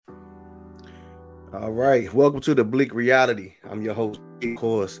All right, welcome to the Blek Reality. I'm your host, of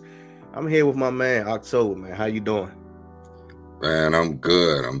course. I'm here with my man Ahnkto13ber, man. How you doing? Man, I'm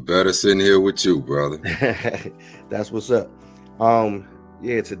good. I'm better sitting here with you, brother. That's what's up.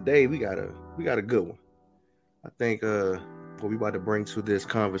 Yeah, today we got a good one. I think what we about to bring to this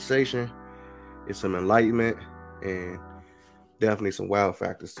conversation is some enlightenment and definitely some wow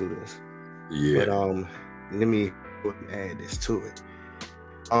factors to this. Yeah. But let me add this to it.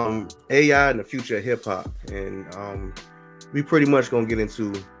 AI and the future of hip hop, and we pretty much gonna get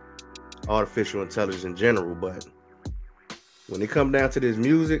into artificial intelligence in general, but when it comes down to this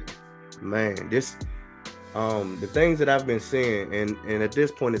music, man, this the things that I've been seeing, and at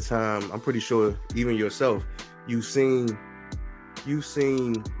this point in time, I'm pretty sure even yourself, you've seen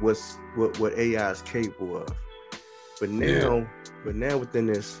what AI is capable of. But now within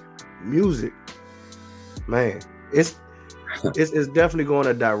this music, man, it's definitely going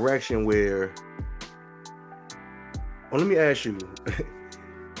a direction where. Well, let me ask you,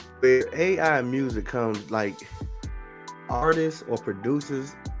 where AI music comes, like artists or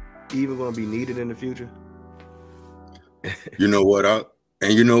producers even going to be needed in the future? You know what? I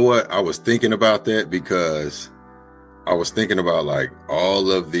was thinking about that because I was thinking about like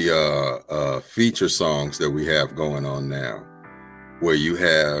all of the feature songs that we have going on now, where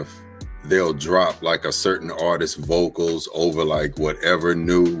they'll drop like a certain artist's vocals over like whatever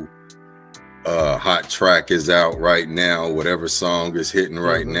new hot track is out right now, whatever song is hitting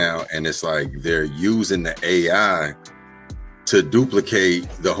right now, and it's like they're using the AI to duplicate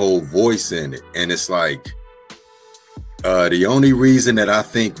the whole voice in it. And it's like the only reason that I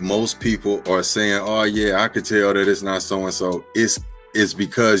think most people are saying, oh yeah, I could tell that it's not so and so, is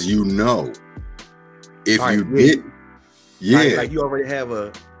because if like you already have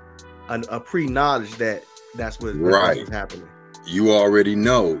a pre-knowledge that's what's happening. You already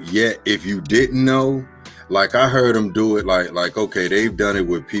know. Yet if you didn't know, like I heard them do it like okay, they've done it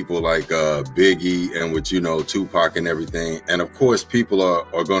with people like Biggie and with Tupac and everything. And of course people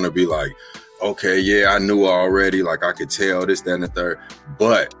are gonna be like, okay, yeah, I knew already, like I could tell this, that, and the third.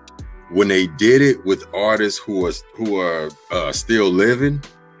 But when they did it with artists who are still living,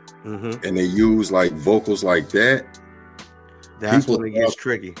 and they use like vocals like that's when it gets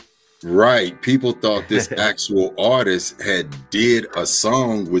tricky. Right. People thought this actual artist had did a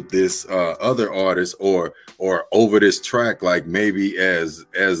song with this other artist or over this track, like maybe as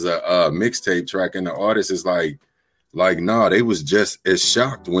a mixtape track. And the artist is like, nah, they was just as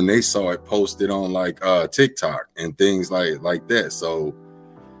shocked when they saw it posted on like TikTok and things like that. So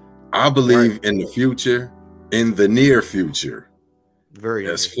I believe in the future, in the near future,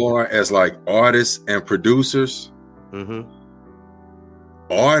 as far as like artists and producers,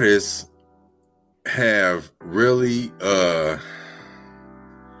 artists have really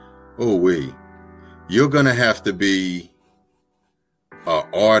you're gonna have to be an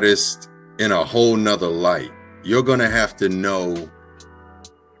artist in a whole nother light. You're gonna have to know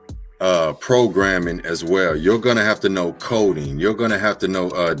programming as well. You're gonna have to know coding. You're gonna have to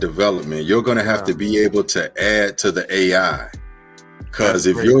know development. You're gonna have to be able to add to the AI, because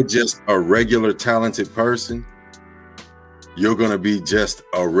if you're just a regular talented person, you're going to be just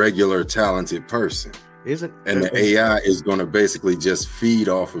a regular talented person. And the AI is going to basically just feed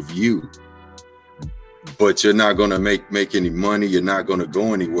off of you. But you're not going to make any money. You're not going to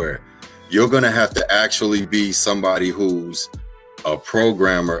go anywhere. You're going to have to actually be somebody who's a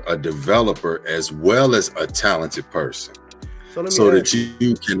programmer, a developer, as well as a talented person. So that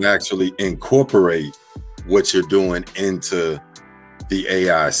you can actually incorporate what you're doing into the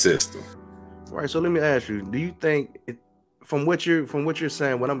AI system. Right. So let me ask you, do you think from what you're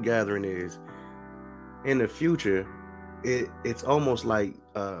saying, what I'm gathering is in the future, it's almost like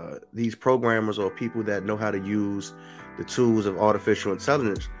these programmers or people that know how to use the tools of artificial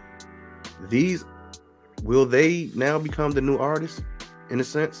intelligence, will they now become the new artists in a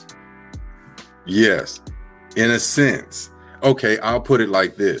sense? Yes, in a sense. Okay, I'll put it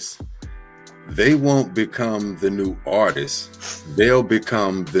like this. They won't become the new artists. They'll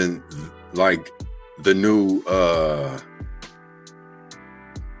become the new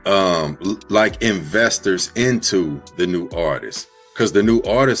like investors into the new artists, because the new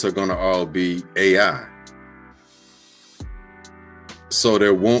artists are going to all be AI. So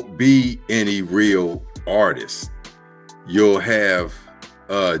there won't be any real artists. You'll have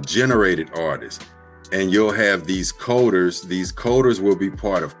generated artists, and you'll have these coders. These coders will be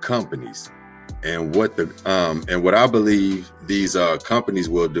part of companies. And what I believe these companies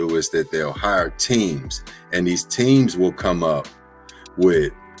will do is that they'll hire teams, and these teams will come up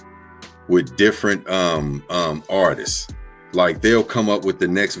with different artists. Like they'll come up with the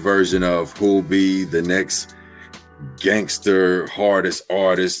next version of who'll be the next gangster, hardest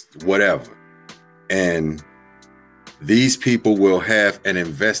artist, whatever. And these people will have an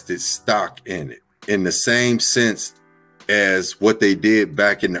invested stock in it, in the same sense as what they did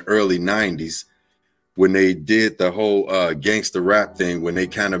back in the early 90s when they did the whole gangster rap thing, when they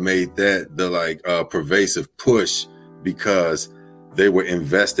kind of made that the like pervasive push because they were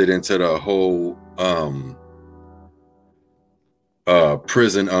invested into the whole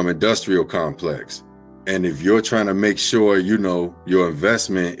prison industrial complex. And if you're trying to make sure, you know, your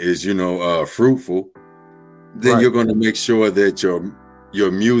investment is, you know, fruitful, then you're going to make sure that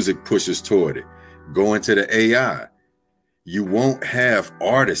your music pushes toward it. Go into the AI. You won't have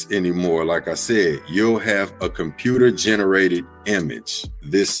artists anymore. Like I said, you'll have a computer generated image,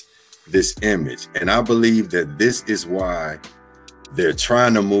 this image. And I believe that this is why they're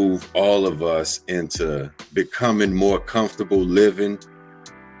trying to move all of us into becoming more comfortable living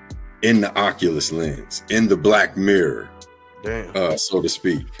in the Oculus lens, in the Black Mirror, so to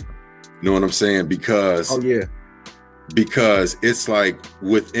speak. You know what I'm saying? Because because it's like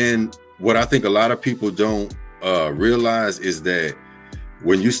within what I think a lot of people don't realize is that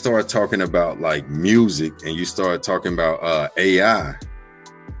when you start talking about like music and you start talking about AI,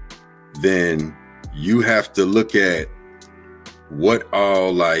 then you have to look at what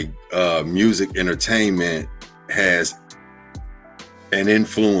all like music entertainment has an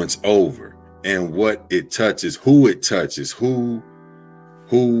influence over, and what it touches, who it touches, who's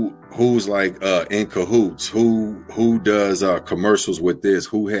like in cahoots, who does commercials with this,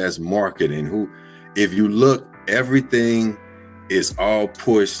 who has marketing, who, if you look, everything is all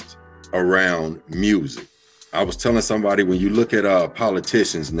pushed around music. I was telling somebody, when you look at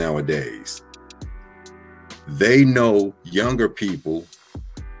politicians nowadays, they know younger people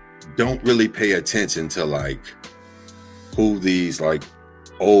don't really pay attention to like who these like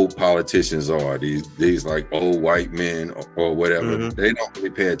old politicians are, these like old white men or whatever. They don't really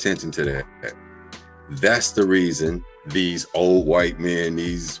pay attention to that. That's the reason these old white men,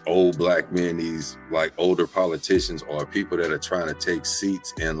 these old black men, these like older politicians or people that are trying to take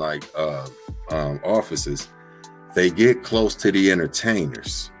seats in like offices, they get close to the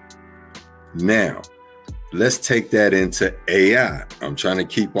entertainers. Now, let's take that into AI. I'm trying to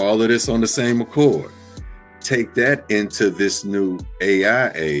keep all of this on the same accord. Take that into this new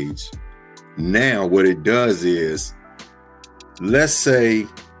AI age. Now, what it does is, let's say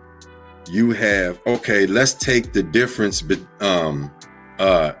you have, okay, let's take the difference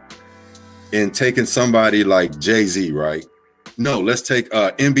in taking somebody like Jay-Z, right? No, let's take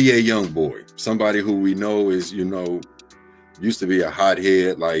NBA Youngboy, somebody who we know is, you know, used to be a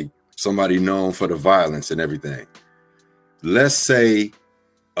hothead, like somebody known for the violence and everything. Let's say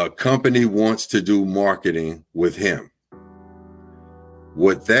a company wants to do marketing with him.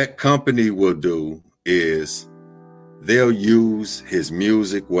 What that company will do is they'll use his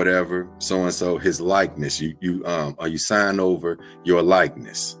music, whatever, so and so, his likeness. You sign over your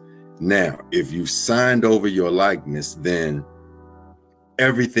likeness. Now, if you signed over your likeness, then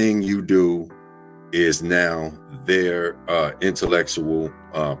everything you do is now their intellectual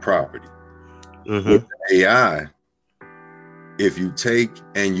property. With AI, if you take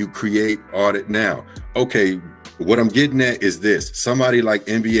and you create audit now, okay, what I'm getting at is this: somebody like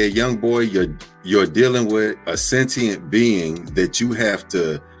NBA Youngboy, you're dealing with a sentient being that you have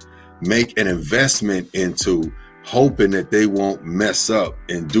to make an investment into, hoping that they won't mess up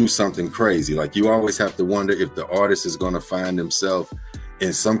and do something crazy. Like, you always have to wonder if the artist is going to find himself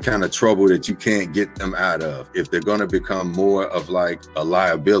in some kind of trouble that you can't get them out of, if they're going to become more of like a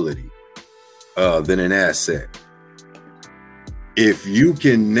liability than an asset. If you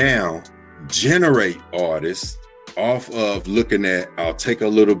can now generate artists off of looking at, I'll take a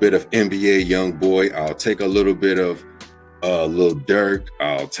little bit of NBA Youngboy, I'll take a little bit of Lil Durk,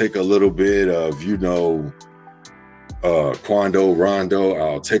 I'll take a little bit of, you know, Quando Rondo,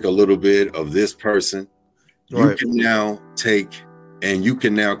 I'll take a little bit of this person. You can now take and you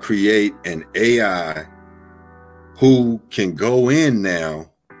can now create an AI who can go in now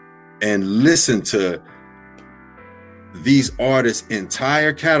and listen to these artists'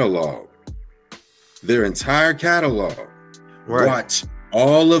 entire catalog, their entire catalog, watch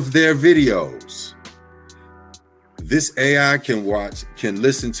all of their videos. This AI can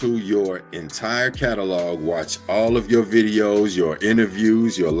listen to your entire catalog, watch all of your videos, your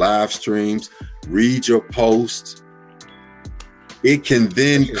interviews, your live streams, read your posts. It can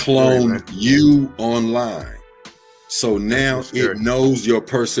then clone you online. So now it knows your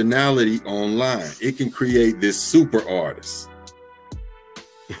personality online. It can create this super artist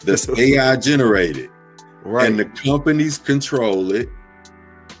that's AI generated. Right. And the companies control it.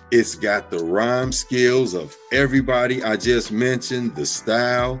 It's got the rhyme skills of everybody I just mentioned, the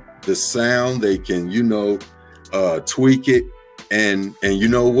style, the sound. They can, tweak it. And you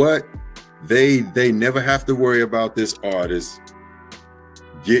know what? They never have to worry about this artist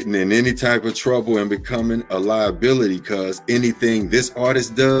getting in any type of trouble and becoming a liability, because anything this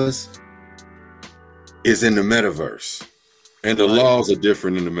artist does is in the metaverse. And the laws are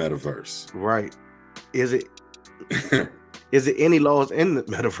different in the metaverse. Right. Is it any laws in the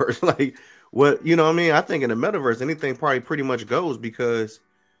metaverse? Like, what, you know what I mean? I think in the metaverse, anything probably pretty much goes, because,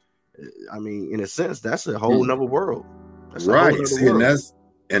 I mean, in a sense, that's a whole nother world. That's right. See, world.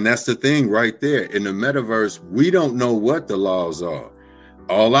 And that's the thing right there. In the metaverse, we don't know what the laws are.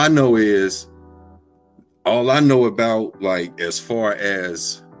 All I know about, like, as far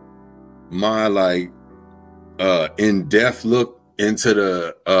as my, like, in-depth look into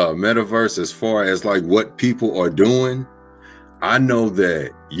the metaverse, as far as like what people are doing, I know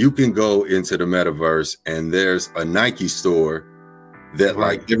that you can go into the metaverse and there's a Nike store that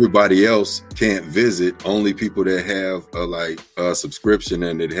like everybody else can't visit. Only people that have a subscription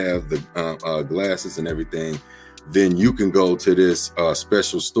and that have the glasses and everything, then you can go to this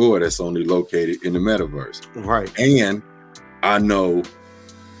special store that's only located in the metaverse. Right. And I know,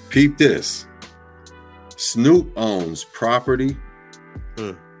 peep this, Snoop owns property,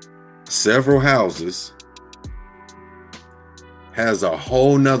 several houses, has a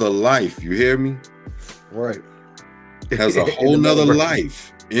whole nother life. You hear me? Right. Has a whole nother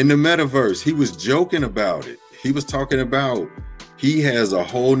life in the metaverse. He was joking about it. He was talking about he has a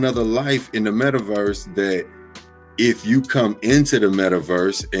whole nother life in the metaverse, that if you come into the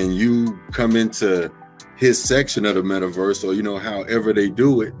metaverse and you come into his section of the metaverse, or however they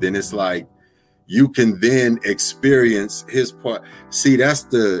do it, then it's like you can then experience his part. See, that's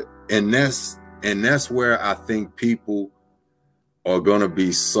where I think people are gonna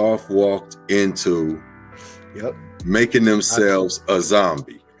be soft walked into. Yep. Making themselves a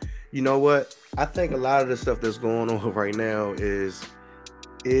zombie. You know what? I think a lot of the stuff that's going on right now is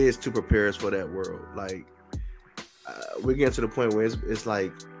to prepare us for that world. Like, we're getting to the point where it's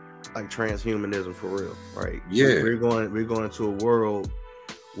like transhumanism for real, right? Yeah. We're going into a world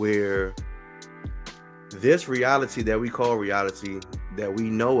where this reality that we call reality, that we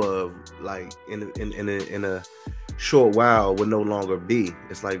know of, like in a short while, will no longer be.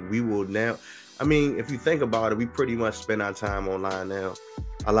 It's like we will now. I mean, if you think about it, we pretty much spend our time online now.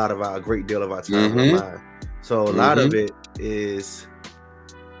 A great deal of our time online. So a lot of it is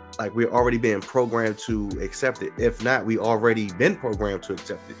like we're already being programmed to accept it. If not, we already been programmed to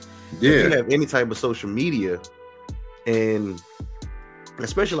accept it. Yeah. If you have any type of social media, and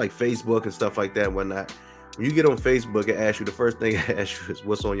especially like Facebook and stuff like that and whatnot, when you get on Facebook, it asks you, the first thing it asks you is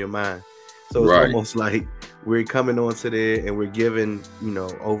what's on your mind. So it's almost like we're coming onto there and we're giving,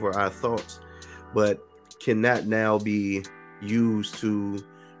 over our thoughts, but cannot now be used to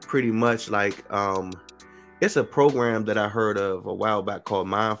pretty much like, it's a program that I heard of a while back called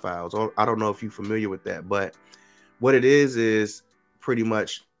Mind Files. I don't know if you're familiar with that, but what it is pretty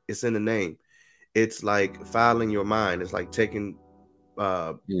much, it's in the name. It's like filing your mind. It's like taking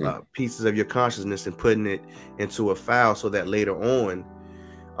pieces of your consciousness and putting it into a file, so that later on,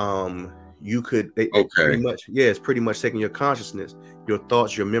 you could pretty much, it's pretty much taking your consciousness, your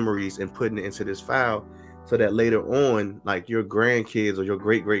thoughts, your memories, and putting it into this file, so that later on, like your grandkids or your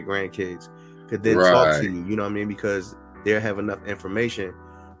great grandkids could then talk to you. You know what I mean? Because they have enough information,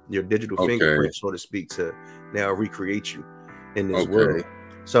 your digital fingerprint, so to speak, to now recreate you in this world.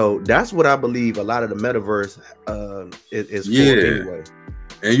 So that's what I believe a lot of the metaverse is for anyway.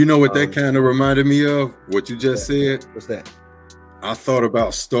 And you know what that kind of reminded me of? What you just said? What's that? I thought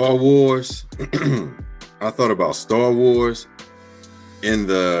about Star Wars. I thought about Star Wars in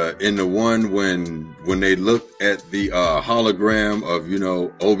the one when they looked at the hologram of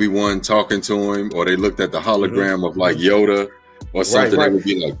Obi-Wan talking to him, or they looked at the hologram of like Yoda or something that would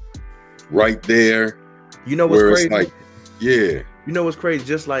be like right there. You know what's crazy? It's like, you know what's crazy?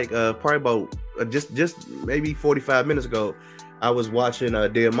 Just like probably about just maybe 45 minutes ago, I was watching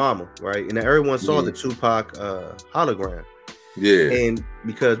Dear Mama, right? And everyone saw the Tupac hologram. Yeah. And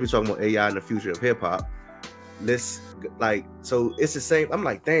because we're talking about AI in the future of hip hop, so it's the same. I'm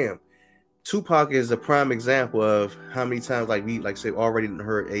like, damn, Tupac is a prime example of how many times we already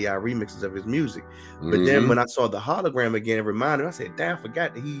heard AI remixes of his music. But then when I saw the hologram again, it reminded me, I said, damn, I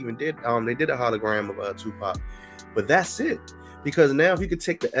forgot that he even did they did a hologram of Tupac. But that's it. Because now if you could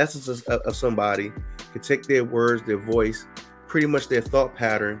take the essence of somebody, could take their words, their voice, pretty much their thought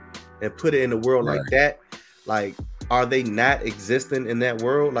pattern, and put it in the world like that, like, are they not existing in that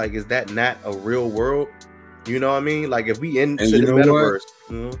world? Like, is that not a real world? You know what I mean? Like if we into And you the know metaverse.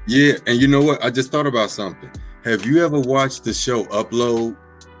 what? Yeah, and you know what? I just thought about something. Have you ever watched the show Upload?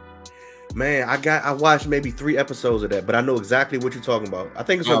 Man, I watched maybe 3 episodes of that, but I know exactly what you're talking about. I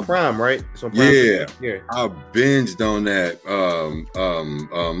think it's on Prime, right? It's on Prime. Yeah. I binged on that.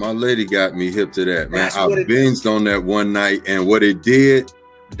 My lady got me hip to that, man. I binged on that one night, and what it did,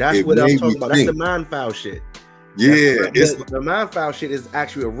 that's what I was talking about. That's the mind file shit. Yeah, the mind file shit is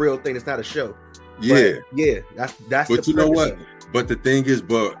actually a real thing. It's not a show. Yeah, but yeah, that's. But you know what? But the thing is,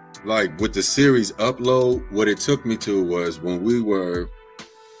 like with the series Upload, what it took me to was when we were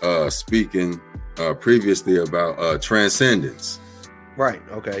speaking previously about transcendence. Right.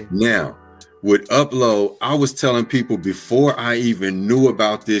 Okay. Now, with Upload, I was telling people before I even knew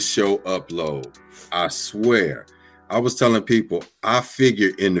about this show Upload, I swear, I was telling people I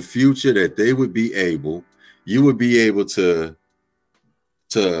figured in the future that you would be able to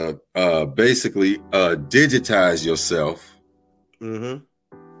basically digitize yourself,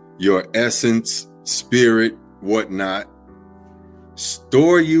 your essence, spirit, whatnot,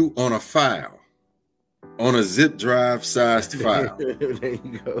 store you on a file, on a zip drive sized file. There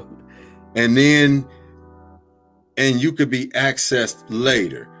you go. And you could be accessed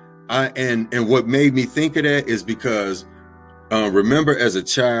later. And what made me think of that is because remember as a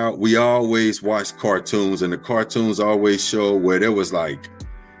child, we always watched cartoons, and the cartoons always show where there was like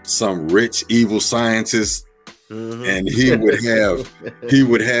some rich evil scientist, and he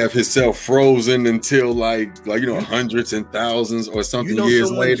would have himself frozen until like hundreds and thousands or something years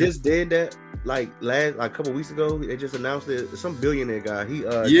someone later. Just did that like a couple weeks ago. They just announced it. Some billionaire guy. He he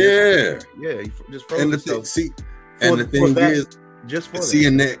just froze himself. And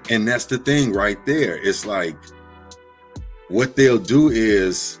that's the thing right there. It's like what they'll do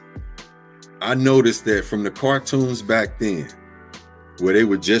is, I noticed that from the cartoons back then, where they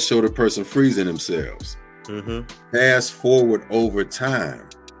would just show the person freezing themselves. Fast forward over time,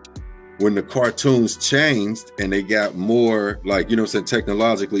 when the cartoons changed and they got more like,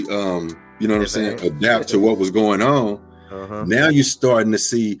 technologically, adapt to what was going on. Now you're starting to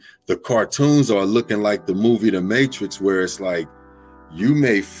see the cartoons are looking like the movie The Matrix, where it's like you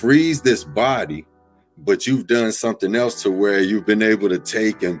may freeze this body, but you've done something else to where you've been able to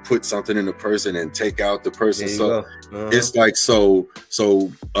take and put something in the person and take out the person. So it's like,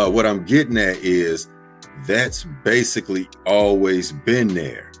 what I'm getting at is that's basically always been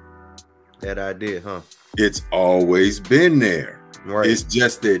there. That idea, huh? It's always been there. Right. It's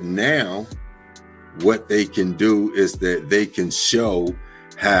just that now what they can do is that they can show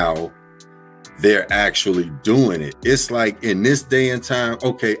how they're actually doing it. It's like in this day and time,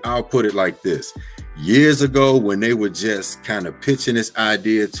 okay, I'll put it like this. Years ago, when they were just kind of pitching this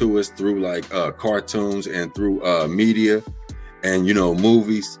idea to us through like cartoons and through media and,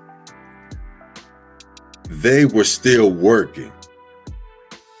 movies, they were still working.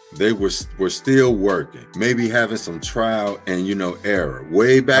 They were still working, maybe having some trial and, error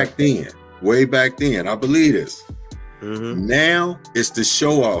way back then, I believe this. Now it's the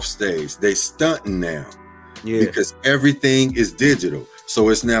show off stage. They stunting now because everything is digital. So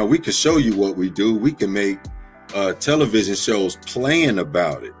it's now we can show you what we do. We can make television shows playing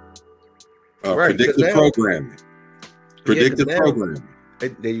about it. Predictive programming. Predictive programming.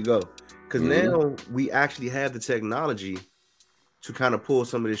 There you go. Because now we actually have the technology to kind of pull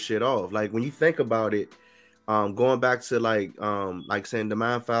some of this shit off. Like when you think about it, going back to like saying the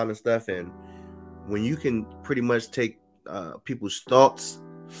mind file and stuff, and when you can pretty much take people's thoughts.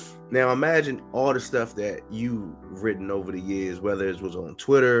 Now imagine all the stuff that you've written over the years, whether it was on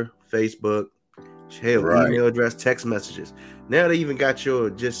Twitter, Facebook, email address, text messages. Now they even got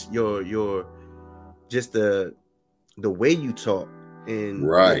the way you talk and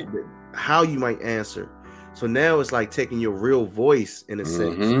how you might answer. So now it's like taking your real voice in a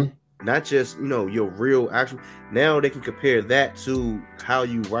sense, not just your real actual. Now they can compare that to how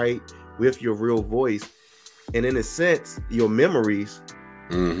you write with your real voice, and in a sense, your memories.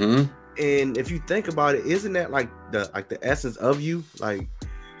 And if you think about it, isn't that like the essence of you? Like,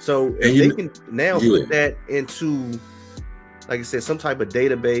 so if they can now put that into, like I said, some type of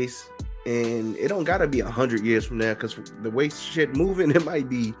database, and it don't gotta be 100 years from now, because the way shit moving, it might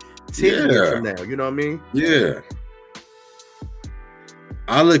be 10 years from now. You know what I mean? Yeah.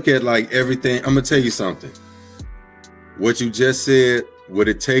 I look at like everything. I'm gonna tell you something. What you just said, what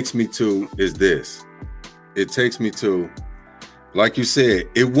it takes me to is this. It takes me to, like you said,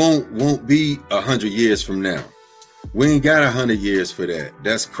 it won't be 100 years from now. We ain't got 100 years for that.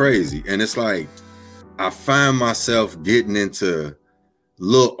 That's crazy. And it's like, I find myself getting into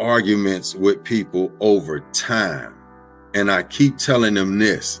little arguments with people over time. And I keep telling them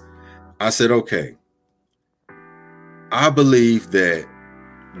this. I said, okay, I believe that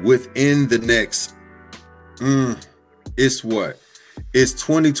within the next, it's what? It's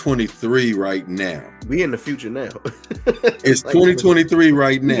 2023 right now. We in the future now. It's like 2023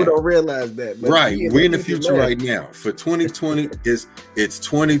 right now. People don't realize that. But right. We're in the future right now. For 2020, it's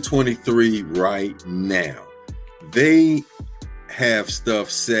 2023 right now. They have stuff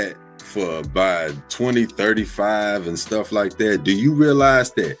set for by 2035 and stuff like that. Do you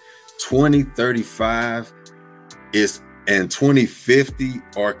realize that 2035 is and 2050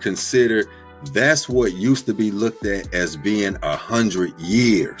 are considered, that's what used to be looked at as being 100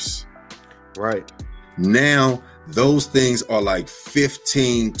 years. Right. Now, those things are like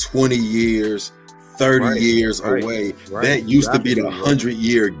 15, 20 years, 30 years away. That used to be the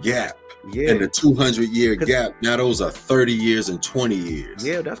 100-year gap. Yeah. And the 200-year gap. Now those are 30 years and 20 years.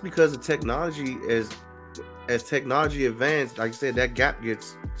 Yeah, that's because the technology, as technology advanced, like I said, that gap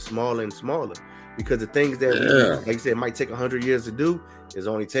gets smaller and smaller. Because the things that we, like you said, might take 100 years to do is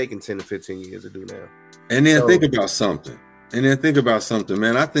only taking 10 to 15 years to do now. And then think about something.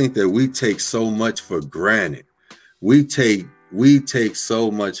 Man. I think that we take so much for granted. We take so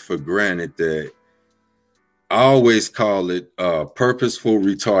much for granted that I always call it purposeful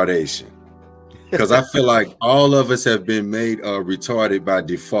retardation. Because I feel like all of us have been made retarded by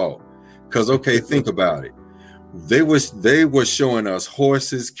default. Because, okay, think about it. They were showing us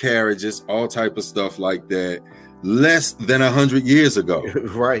horses, carriages, all type of stuff like that less than 100 years ago.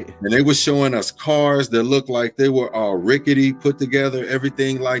 Right. And they were showing us cars that looked like they were all rickety, put together,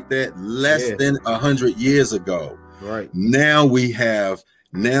 everything like that, less than 100 years ago. Right. Now we have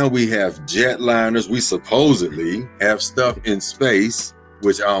jetliners. We supposedly have stuff in space,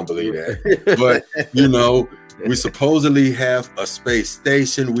 which I don't believe that. But, you know, we supposedly have a space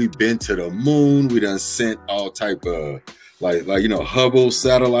station. We've been to the moon. We done sent all type of like you know, Hubble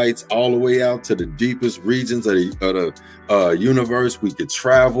satellites all the way out to the deepest regions of the universe. We could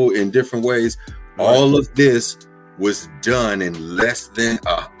travel in different ways. Right. All of this was done in less than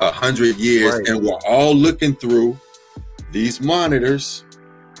 100 years, and we're all looking through these monitors,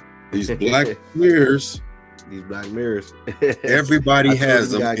 these black mirrors. These black mirrors. Everybody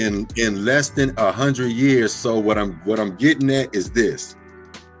has them in less than 100 years. So what I'm getting at is this.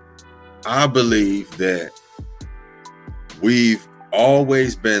 I believe that we've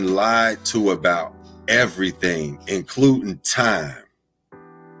always been lied to about everything, including time.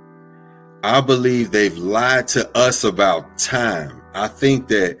 I believe they've lied to us about time. I think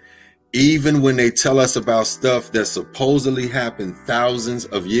that even when they tell us about stuff that supposedly happened thousands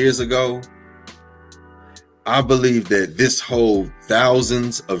of years ago, I believe that this whole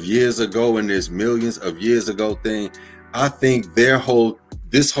thousands of years ago and this millions of years ago thing, I think this whole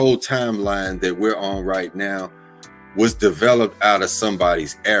timeline that we're on right now was developed out of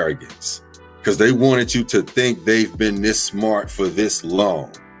somebody's arrogance, because they wanted you to think they've been this smart for this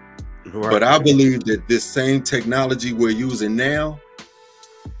long. Right. But I believe that this same technology we're using now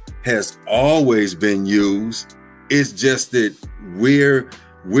has always been used. It's just that we're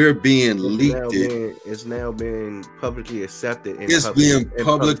being leaked. It's now being publicly accepted. It's being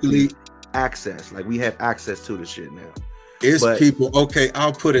publicly accessed. Like, we have access to the shit now. It's people. Okay,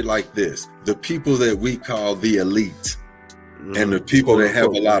 I'll put it like this: the people that we call the elite, and the people that have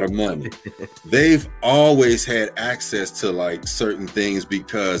a lot of money, they've always had access to like certain things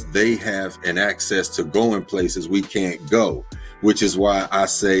because they have an access to going places we can't go. Which is why I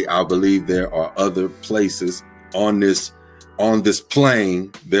say I believe there are other places on this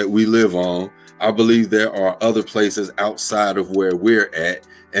plane that we live on. I believe there are other places outside of where we're at,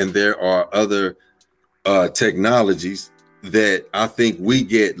 and there are other technologies that I think we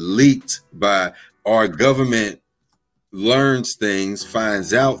get leaked by. Our government learns things,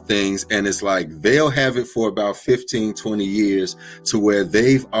 finds out things, and it's like they'll have it for about 15, 20 years to where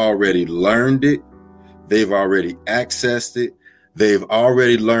they've already learned it, they've already accessed it, they've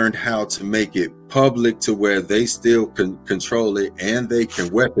already learned how to make it public to where they still can control it and they can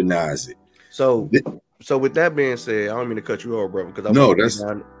weaponize it. So with that being said, I don't mean to cut you off, brother, because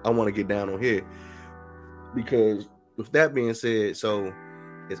I want to get down on here. Because with that being said, so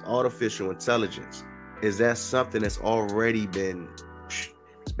it's artificial intelligence. Is that something that's already been,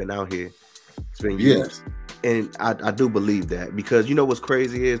 it's been out here, it's been used? Yes. And I do believe that, because you know what's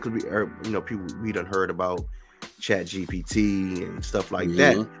crazy is, because we done heard about Chat GPT and stuff like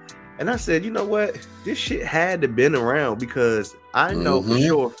that. And I said, you know what, this shit had to been around, because I know for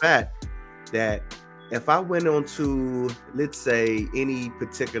sure a fact that if I went onto, let's say, any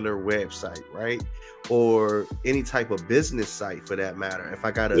particular website, right, or any type of business site for that matter, if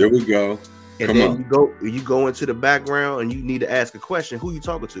I got there we go, And then you go into the background and you need to ask a question. Who you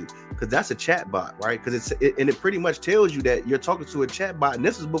talking to? Because that's a chat bot, right? Because it pretty much tells you that you're talking to a chat bot, and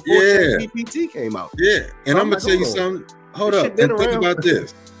this is before ChatGPT came out. Yeah, and I'm gonna tell you something. Hold up, and think about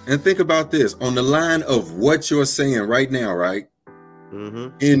this. And think about this on the line of what you're saying right now, right?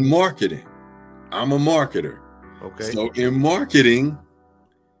 In marketing, I'm a marketer. Okay. So in marketing,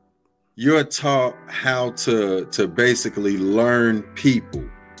 you're taught how to basically learn people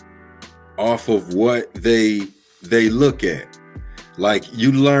off of what they look at. Like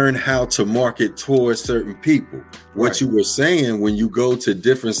you learn how to market towards certain people. What you were saying, when you go to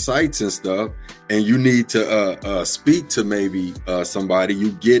different sites and stuff and you need to speak to maybe somebody,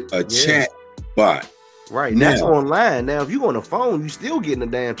 you get a chat bot. Right. Now, that's online. Now, if you on a phone, you still getting a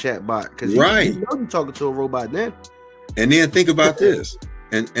damn chat bot because you know you're talking to a robot then. And then think about this.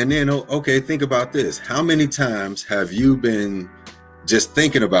 And then, okay, think about this. How many times have you been just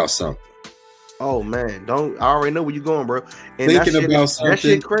thinking about something? Oh man, I already know where you're going, bro. And that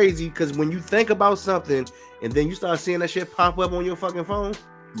shit crazy because when you think about something and then you start seeing that shit pop up on your fucking phone.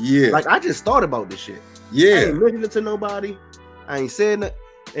 Yeah. Like I just thought about this shit. Yeah. I ain't mentioned it to nobody. I ain't said nothing.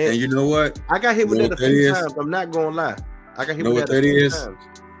 And you know what? I got hit with that a few times. I'm not gonna lie. I got hit with that a few times.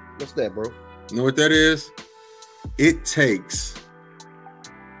 What's that, bro? You know what that is? It takes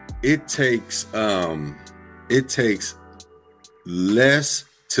less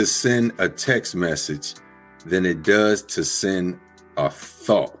to send a text message than it does to send a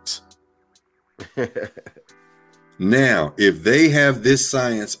thought. Now, if they have this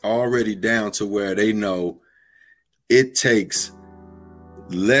science already down to where they know it takes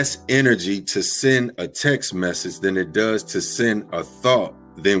less energy to send a text message than it does to send a thought,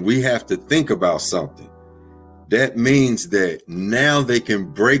 then we have to think about something. That means that now they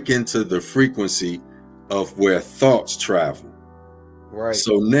can break into the frequency of where thoughts travel. Right.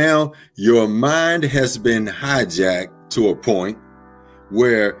 So now your mind has been hijacked to a point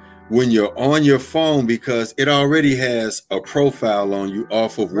where when you're on your phone, because it already has a profile on you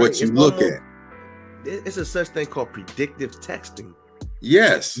off of what you look at. It's a such thing called predictive texting.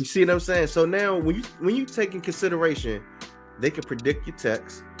 Yes. You see what I'm saying? So now when you take in consideration, they can predict your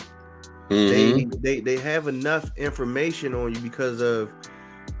text. They have enough information on you because of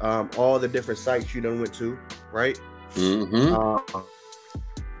all the different sites you done went to, right?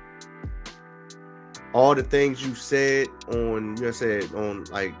 All the things you said on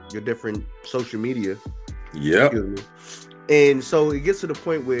like your different social media. Yeah. And so it gets to the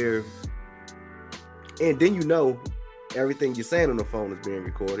point where, and then everything you're saying on the phone is being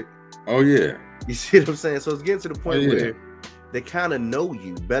recorded. Oh yeah. You see what I'm saying? So it's getting to the point where they kind of know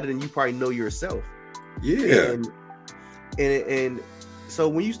you better than you probably know yourself. Yeah. And so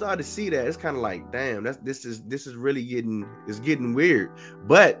when you start to see that, it's kind of like, damn, this is really getting weird.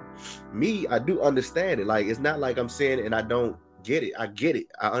 But me, I do understand it. Like, it's not like I'm saying it and I don't get it. I get it.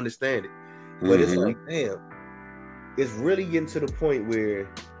 I understand it. But it's like, damn, it's really getting to the point where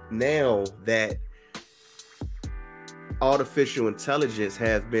now that artificial intelligence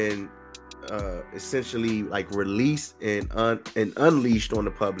has been essentially like released and unleashed on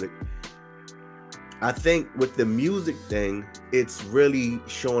the public. I think with the music thing, it's really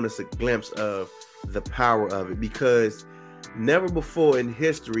showing us a glimpse of the power of it, because never before in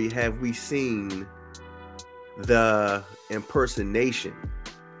history have we seen the impersonation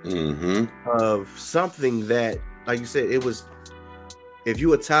of something that, like you said, it was, if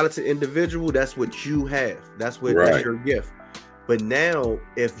you're a talented individual, that's what you have. That's your gift. But now,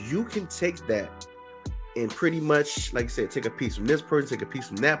 if you can take that and pretty much, like I said, take a piece from this person, take a piece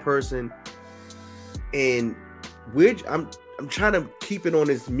from that person, and I'm trying to keep it on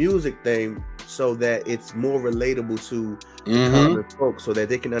this music thing so that it's more relatable to common folks, so that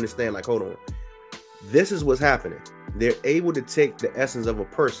they can understand, like, hold on, this is what's happening. They're able to take the essence of a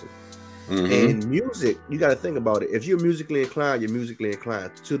person. And music, you got to think about it. If you're musically inclined, you're musically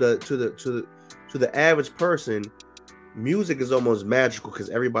inclined. To the average person, music is almost magical because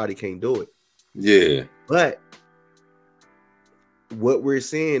everybody can't do it. Yeah. But what we're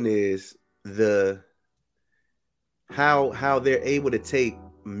seeing is how they're able to take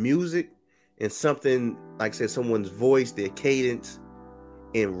music and something, like, say, someone's voice, their cadence,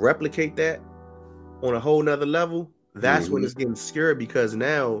 and replicate that on a whole nother level. That's when it's getting scary, because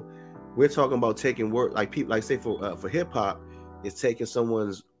now we're talking about taking word, like people, like, say, for hip hop, it's taking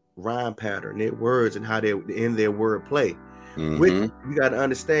someone's rhyme pattern, their words, and how they in their word play. Which you got to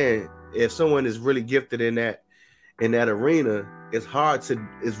understand, if someone is really gifted in that arena, it's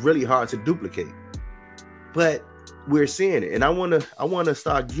really hard to duplicate. But we're seeing it, and I want to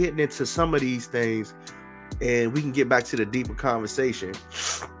start getting into some of these things, and we can get back to the deeper conversation.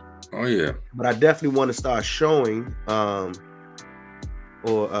 Oh yeah. But I definitely want to start showing or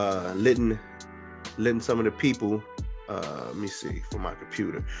letting some of the people let me see for my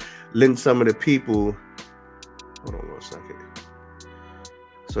computer, letting some of the people, hold on 1 second,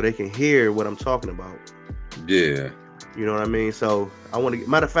 so they can hear what I'm talking about. Yeah. You know what I mean? So I want to,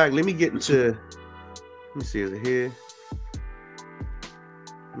 matter of fact, let me get into, let me see, is it here?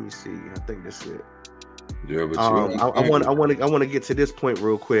 Let me see. I think this is it. Yeah, but I want to get to this point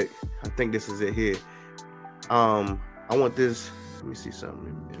real quick. I think this is it here. I want this. Let me see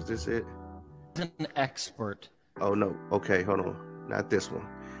something. Is this it? An expert. Oh no. Okay, hold on. Not this one.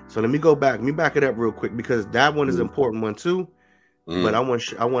 So let me go back. Let me back it up real quick because that one is an important one too. But I want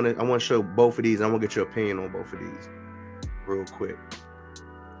to show both of these. I want to get your opinion on both of these real quick.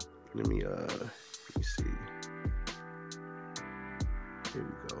 Let me see. Here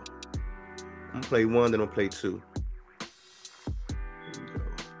we go. I'm gonna play one, then I'll play two. Here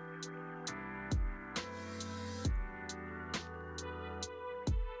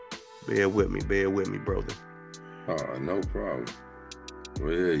we go. Bear with me, brother. Oh, no problem.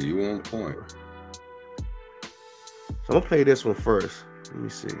 Well, yeah, you on point. So I'm gonna play this one first. Let me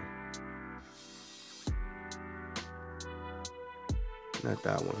see. Not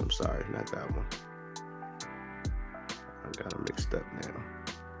that one. I'm sorry, not that one. I got them mixed up now.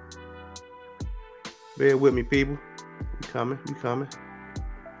 Bear with me, people. We coming.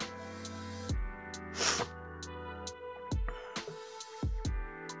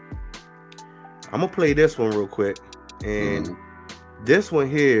 I'm gonna play this one real quick, and this one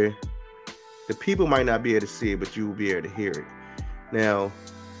here, the people might not be able to see it, but you will be able to hear it. Now,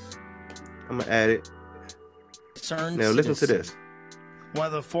 I'm gonna add it. Now, listen to this. One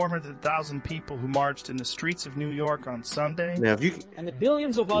of the 400,000 people who marched in the streets of New York on Sunday. Now, if you and the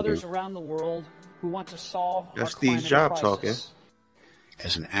billions of others around the world who want to solve that's our Steve Jobs talking.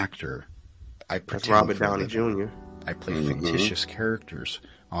 As an actor, I that's pretend Robert for a Downey living. Jr. I play fictitious characters,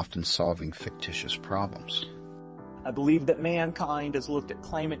 often solving fictitious problems. I believe that mankind has looked at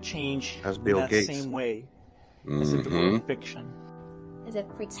climate change That's in Bill that Gates. same way, as if it were fiction. As if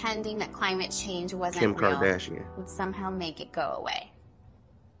pretending that climate change wasn't Kim real Kardashian would somehow make it go away.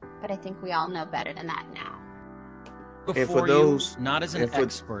 But I think we all know better than that now. Before and for those, you, not as an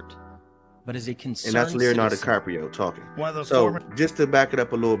expert, but as a concerned and that's Leonardo citizen. DiCaprio talking. One of the So just to back it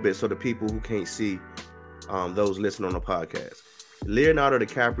up a little bit, so the people who can't see, those listening on the podcast, Leonardo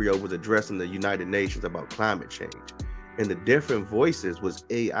DiCaprio was addressing the United Nations about climate change, and the different voices was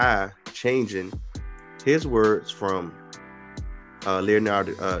AI changing his words from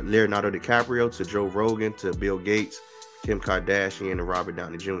Leonardo DiCaprio to Joe Rogan to Bill Gates, Kim Kardashian, and Robert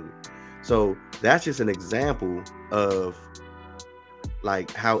Downey Jr. So that's just an example of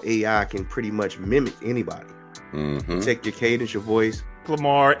like how AI can pretty much mimic anybody. Take your cadence, your voice.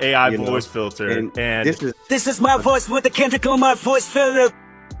 Lamar AI voice filter, and this is my voice with the Kendrick Lamar voice filter.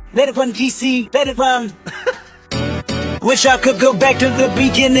 Let it run, DC. Let it run. Wish I could go back to the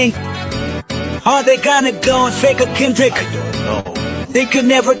beginning. Are they gonna go and fake a Kendrick? I don't know. They could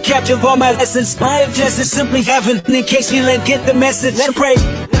never capture all my lessons. My objective is simply heaven. In case you didn't get the message, let him pray.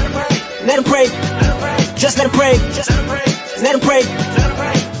 Let him pray. Just let him pray. Let him pray.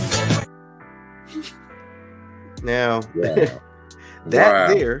 Now,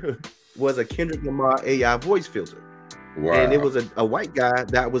 there was a Kendrick Lamar AI voice filter. And it was a white guy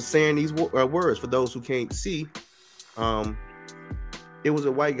that was saying these words. For those who can't see, it was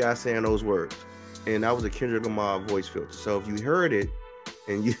a white guy saying those words. And that was a Kendrick Lamar voice filter. So if you heard it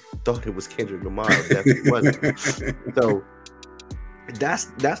and you thought it was Kendrick Lamar, it definitely wasn't. So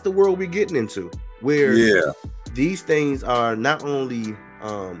that's the world we're getting into, where these things are not only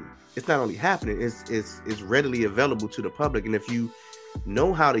it's not only happening, it's readily available to the public. And if you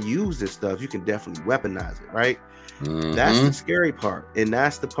know how to use this stuff, you can definitely weaponize it, right? That's the scary part. And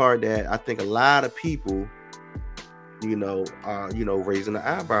that's the part that I think a lot of people, are raising the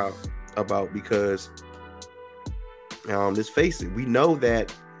eyebrow about, because let's face it, we know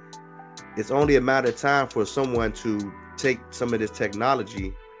that it's only a matter of time for someone to take some of this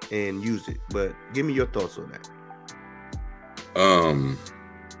technology and use it. But give me your thoughts on that.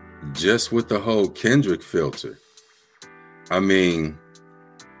 Just with the whole Kendrick filter, I mean,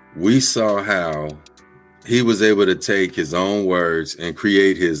 we saw how he was able to take his own words and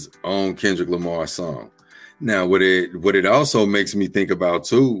create his own Kendrick Lamar song. Now, what it also makes me think about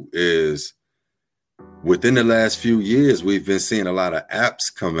too is within the last few years, we've been seeing a lot of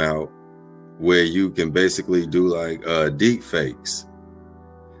apps come out where you can basically do like deep fakes.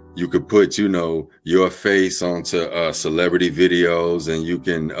 You could put, your face onto celebrity videos, and you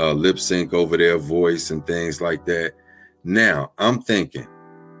can lip sync over their voice and things like that. Now, I'm thinking,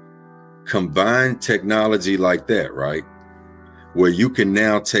 combine technology like that, right? Where you can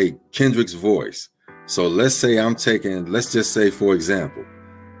now take Kendrick's voice. So let's just say, for example,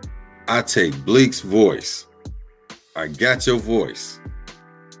 I take Bleek's voice. I got your voice.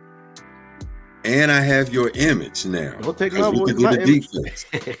 And I have your image now. Don't take my we voice, can do my the image. defense.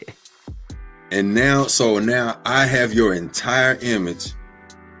 And now I have your entire image,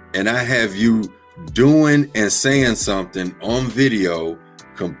 and I have you doing and saying something on video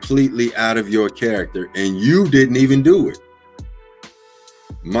completely out of your character, and you didn't even do it.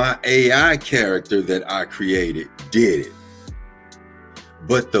 My AI character that I created did it.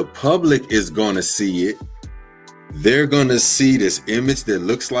 But the public is going to see it. They're going to see this image that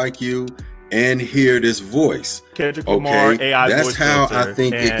looks like you and hear this voice. Kendrick Lamar, AI that's voice how filter, I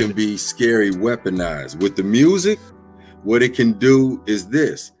think it can be scary weaponized. With the music, what it can do is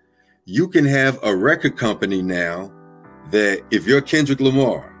this. You can have a record company now that if you're Kendrick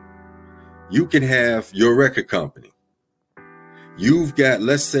Lamar, you can have your record company. You've got,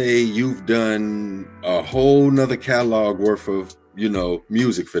 let's say you've done a whole nother catalog worth of,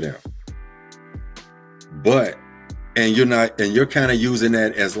 music for them. And you're kind of using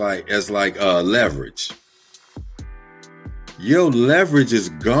that as like leverage. Your leverage is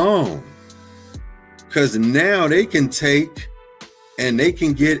gone. Because now they can take and they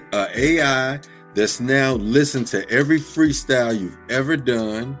can get an AI that's now listened to every freestyle you've ever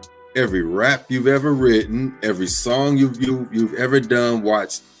done, every rap you've ever written, every song you've ever done,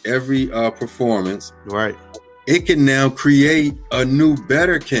 watched every performance. Right. It can now create a new,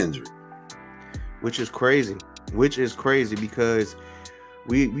 better Kendrick. Which is crazy because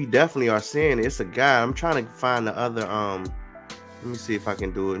we definitely are seeing it. It's a guy. I'm trying to find the other let me see if I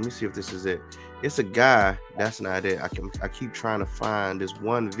can do it. Let me see if this is it. It's a guy. That's not it. I keep trying to find this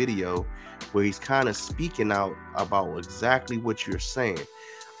one video where he's kind of speaking out about exactly what you're saying.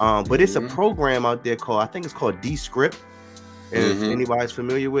 But it's a program out there called, I think it's called Descript. If anybody's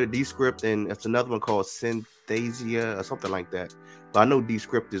familiar with it, Descript, and it's another one called Synthesia or something like that. But I know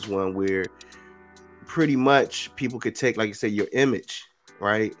Descript is one where pretty much people could take, like you said, your image,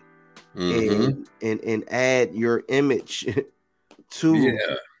 right? And add your image to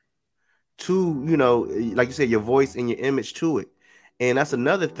like you said, your voice and your image to it. And that's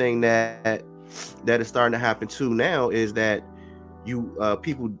another thing that is starting to happen too now, is that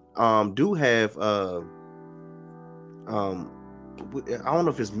people do have I don't know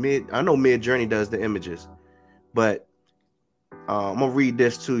if it's I know Midjourney does the images, but I'm gonna read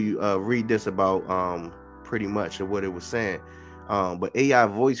this to you. Read this about pretty much of what it was saying. But AI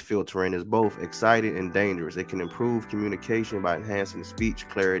voice filtering is both exciting and dangerous. It can improve communication by enhancing speech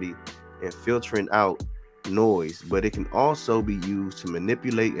clarity and filtering out noise, but it can also be used to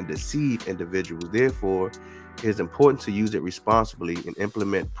manipulate and deceive individuals. Therefore, it is important to use it responsibly and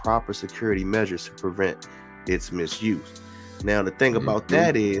implement proper security measures to prevent its misuse. Now, the thing about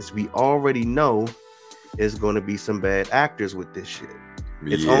that is we already know there's going to be some bad actors with this shit.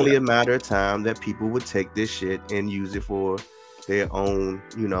 It's only a matter of time that people would take this shit and use it for their own,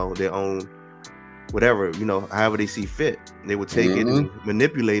 their own whatever, however they see fit. They would take it and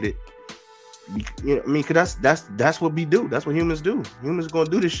manipulate it. Because that's what we do. That's what humans do. Humans are going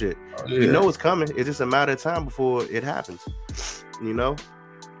to do this shit. You know it's coming. It's just a matter of time before it happens. But you know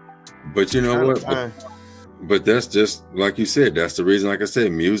what? But that's just like you said. That's the reason. Like I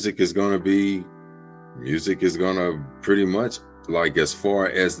said, music is going to pretty much, like, as far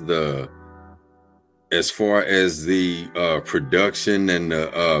as the production and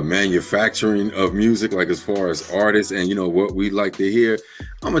the manufacturing of music, like as far as artists and what we like to hear.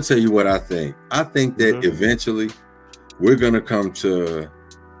 I'm gonna tell you what I think. I think that eventually we're gonna come to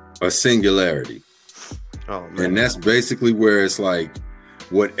a singularity. Oh, man. And that's basically where it's like,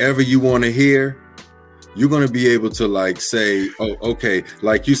 whatever you want to hear, you're going to be able to, like, say, oh, okay,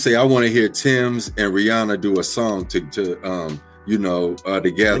 like you say, I want to hear Tim's and Rihanna do a song together,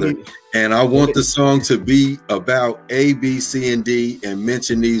 and I want the song to be about A, B, C, and D, and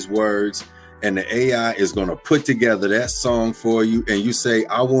mention these words, and the AI is going to put together that song for you, and you say,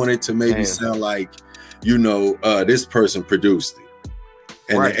 I want it to maybe sound like, this person produced it,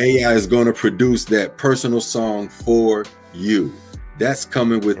 and the AI is going to produce that personal song for you. That's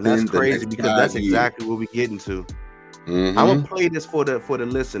coming within. And that's crazy, because that's exactly what we're getting to. I'm gonna play this for the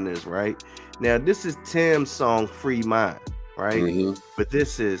listeners right now. This is Tim's song "Free Mind," right? But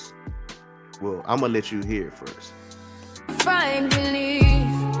this is, well, I'm gonna let you hear it first. Find relief,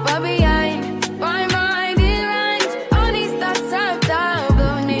 but behind my mind it runs. All these thoughts I've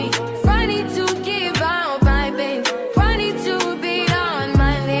double need. Funny to give out my pain. Funny to be on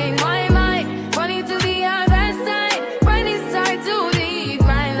my lane. My mind, funny to the other side. When it's hard to live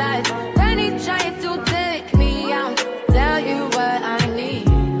my life.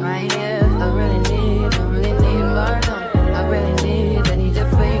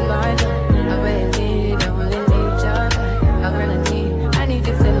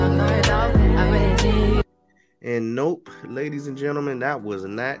 Nope, ladies and gentlemen, that was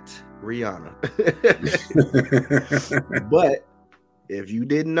not Rihanna. But if you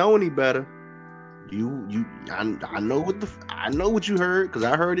didn't know any better, I know what you heard, because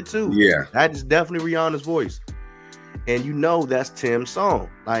I heard it too. Yeah, that is definitely Rihanna's voice, and you know that's Tim's song.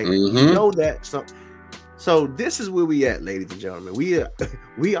 Like you know that. So this is where we at, ladies and gentlemen.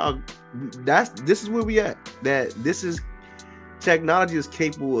 This is where we at. That this is technology is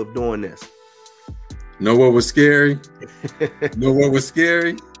capable of doing this. Know what was scary? Know what was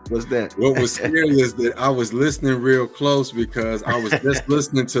scary? What's that? What was scary is that I was listening real close, because I was just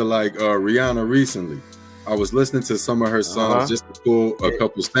listening to like Rihanna recently. I was listening to some of her songs just to pull a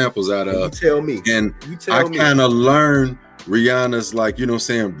couple samples out of. You tell me. And I kind of learned Rihanna's, like, you know what I'm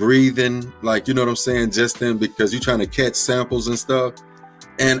saying, breathing, like, you know what I'm saying, just then, because you're trying to catch samples and stuff.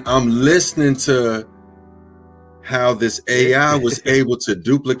 And I'm listening to how this AI was able to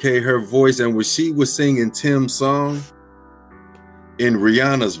duplicate her voice. And when she was singing Tim's song in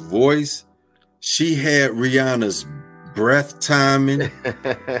Rihanna's voice, she had Rihanna's breath timing.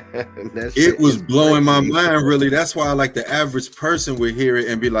 It was blowing my mind, really. That's why, like, the average person would hear it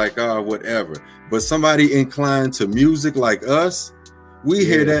and be like, oh, whatever. But somebody inclined to music like us, we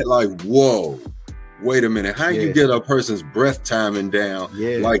hear that like, whoa, wait a minute. How you get a person's breath timing down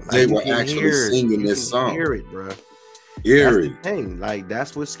like they were actually singing this song? Hear it, bro. Eerie. That's the thing. Like,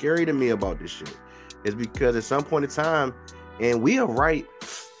 that's what's scary to me about this shit. Is because at some point in time, and we are right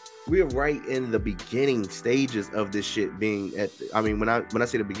in the beginning stages of this shit being at. I mean, when I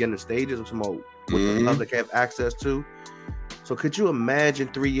say the beginning stages, I'm talking about what the public have access to. So could you imagine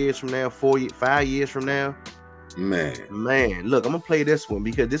 3 years from now, 5 years from now? Man, look, I'm gonna play this one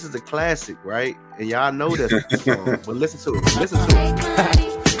because this is a classic, right? And y'all know this song, but listen to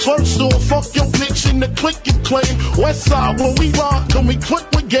it. First off, fuck your bitch in the click you claim. West side, when we rock, then we click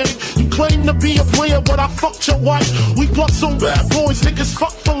with gang. You claim to be a player, but I fucked your wife. We plus some bad boys, niggas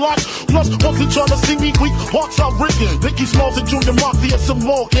fuck for life. Plus, once you tryna see me weak, hearts are breaking. Nicky Smalls and Junior Mafia, some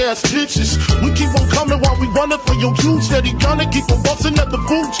more ass bitches. We keep on coming while we running for your juice. Steady gunning, keep on busting at the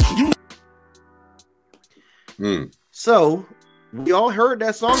boots. So, we all heard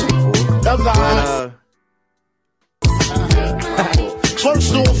that song before.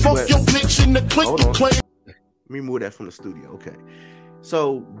 First off, fuck your bitch in the click you claim. Let me move that from the studio. Okay.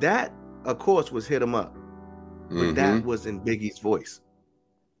 So that, of course, was Hit 'Em Up. But that was in Biggie's voice.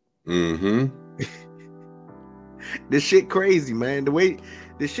 This shit crazy, man.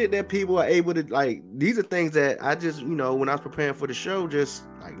 The shit that people are able to, like, these are things that I just, when I was preparing for the show, just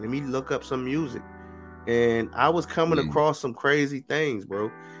like, let me look up some music. And I was coming across some crazy things, bro.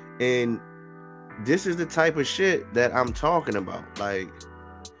 And this is the type of shit that I'm talking about. Like,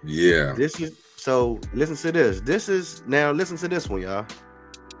 listen to this. Listen to this one, y'all.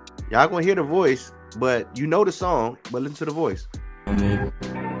 Y'all gonna hear the voice, but you know the song, but listen to the voice.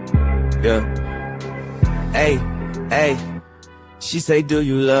 Hey. She say, do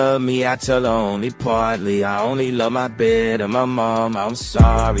you love me? I tell her only partly. I only love my bed and my mom. I'm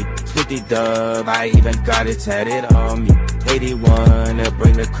sorry. 50 dub, I even got it tatted on me. 81, they'll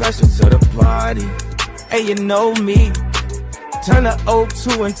bring the crusher to the party. Hey, you know me. Turn the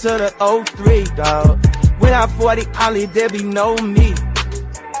 02 into the 03, dog. Without 40 Ollie, there be no me.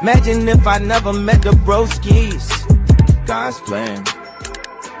 Imagine if I never met the broskies. God's plan.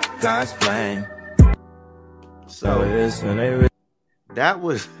 So that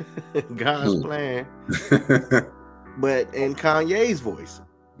was God's plan, but in Kanye's voice.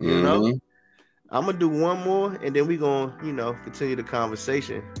 You know, I'm gonna do one more, and then we gonna, continue the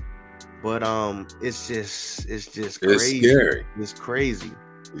conversation. But it's just crazy. It's scary. It's crazy.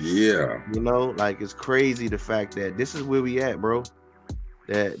 Yeah. Like, it's crazy the fact that this is where we at, bro.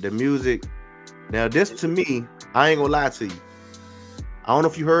 That the music. Now, this to me, I ain't gonna lie to you. I don't know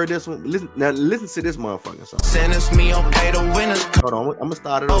if you heard this one. Listen to this motherfucking song. Sentence me, okay, the winners. Hold on, I'm gonna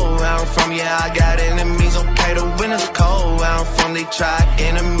start it over. Where I'm from, I got enemies, okay, the winners cold. Where I'm from, they try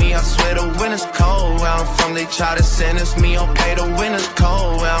enemy, I swear the winners cold. Where I'm from, they try to sentence me, okay, the winners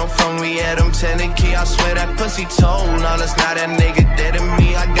cold. Where I'm from, we had them tending key, I swear that pussy told. No, that's not that nigga dead to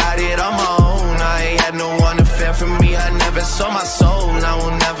me, I got it on my own. I ain't had no one to fend for me, I never saw my soul. I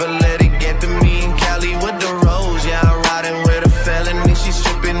will never let it get to me in Cali with the rose. Yeah, I'm riding with a felony, she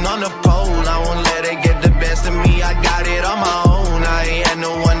stripping on the pole. I won't let her get the best of me, I got it on my own. I ain't had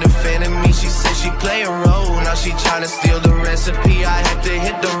no one defending me, she said she play a role. Now she tryna steal the recipe, I had to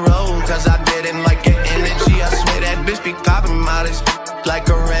hit the road. Cause I didn't like her energy, I swear that bitch be copping mileage like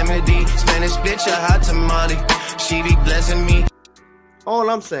a remedy. Spanish bitch, a hot tamale, she be blessing me. All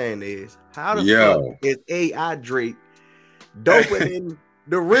I'm saying is, how the fuck is AI Drake doper than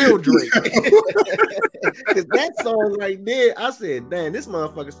the real Drake. Because that song right there, I said, damn, this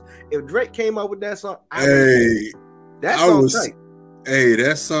motherfucker. If Drake came out with that song, that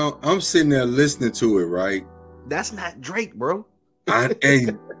song, I'm sitting there listening to it, right? That's not Drake, bro.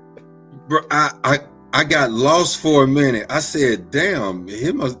 I got lost for a minute. I said, damn,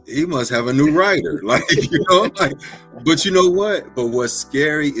 he must have a new writer. Like, you know, like, but you know what? But what's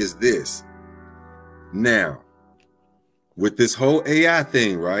scary is this. Now, with this whole AI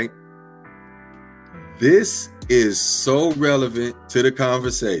thing, right? This is so relevant to the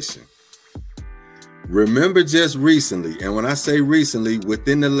conversation. Remember just recently, and when I say recently,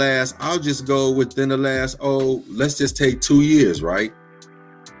 within the last, I'll just go within the last, let's just take 2 years, right?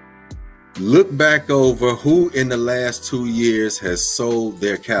 Look back over who in the last 2 years has sold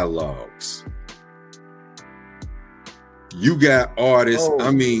their catalogs. You got artists.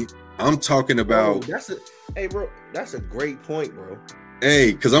 I mean, I'm talking about. Hey, bro, that's a great point, bro.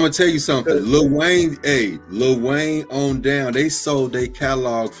 Hey, because I'm gonna tell you something. Lil Wayne on down, they sold their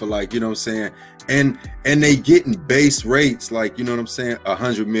catalog for, like, you know what I'm saying, and they getting base rates, like, you know what I'm saying,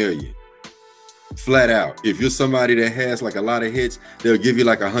 100 million. Flat out. If you're somebody that has like a lot of hits, they'll give you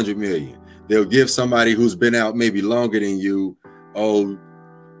like 100 million. They'll give somebody who's been out maybe longer than you, 200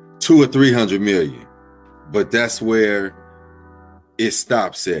 or 300 million. But that's where it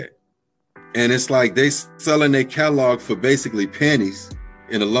stops at. And it's like they selling their catalog for basically pennies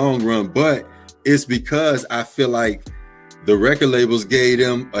in the long run. But it's because I feel like the record labels gave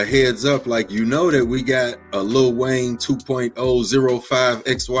them a heads up, like, you know that we got a Lil Wayne 2.005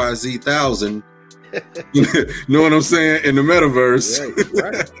 XYZ 1000. You know what I'm saying? In the metaverse. Yeah,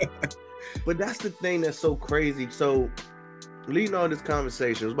 right. But that's the thing that's so crazy. So leading on this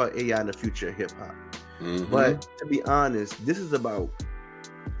conversation, it's about AI in the future of hip hop. Mm-hmm. But to be honest, this is about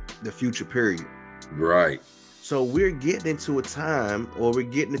the future period. Right. So we're getting into a time, or we're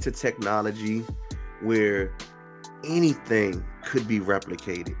getting into technology where anything could be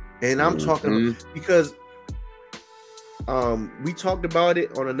replicated. And I'm talking about, because we talked about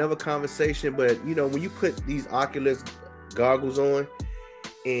it on another conversation, but you know, when you put these Oculus goggles on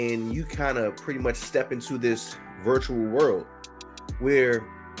and you kind of pretty much step into this virtual world where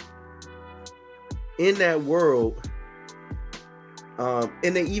in that world,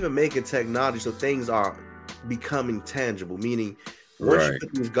 and they even making technology so things are becoming tangible, meaning once you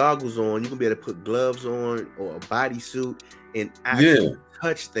put these goggles on, you're gonna be able to put gloves on or a bodysuit and actually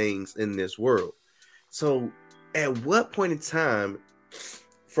touch things in this world. So at what point in time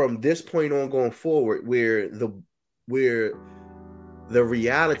from this point on going forward where the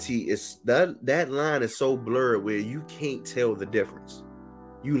reality is that line is so blurred where you can't tell the difference.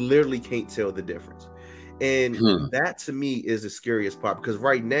 You literally can't tell the difference. And that to me is the scariest part, because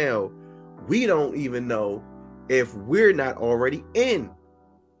right now we don't even know if we're not already in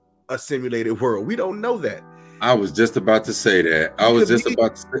a simulated world. We don't know that. I was just about to say that.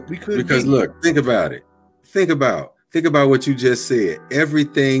 Because look, think about it. Think about what you just said.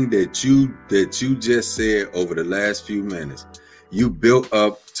 Everything that you just said over the last few minutes, you built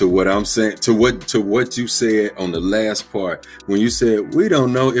up to what I'm saying, to what you said on the last part when you said we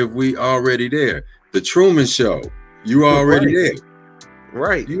don't know if we already there. The Truman Show, you already there.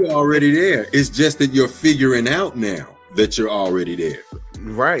 Right. You already there. It's just that you're figuring out now that you're already there.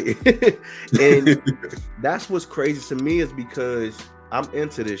 Right. And that's what's crazy to me, is because I'm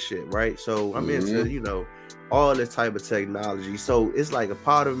into this shit, right? So I'm into, you know, all this type of technology. So it's like a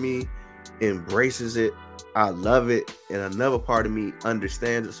part of me embraces it. I love it. And another part of me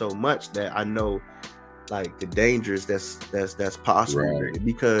understands it so much that I know like the dangers that's possible. Right.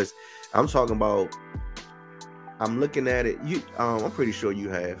 Because I'm talking about, I'm looking at it. I'm pretty sure you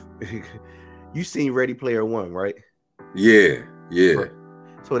have. You seen Ready Player One, right? Yeah.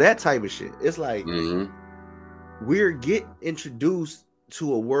 So that type of shit. It's like we're getting introduced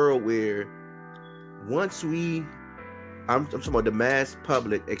to a world where once I'm talking about the mass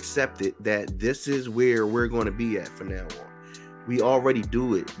public accepted that this is where we're going to be at from now on. We already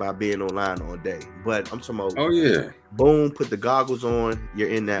do it by being online all day, but I'm talking about, boom, put the goggles on, you're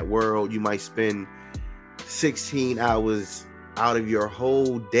in that world. You might spend 16 hours out of your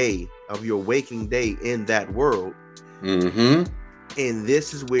whole day, of your waking day, in that world. And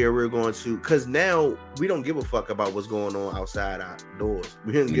this is where we're going to, because now we don't give a fuck about what's going on outside our doors.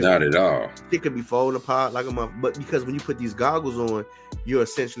 We don't give Not at all. It could be falling apart like a month, but because when you put these goggles on, you're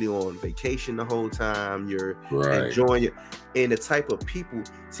essentially on vacation the whole time. You're enjoying it. And the type of people,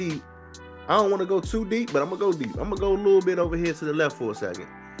 see, I don't want to go too deep, but I'm gonna go deep. I'm gonna go a little bit over here to the left for a second.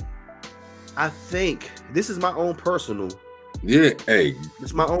 I think this is my own personal. Yeah, hey,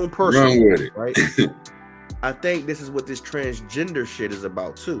 it's my own personal. Run with it, right? I think this is what this transgender shit is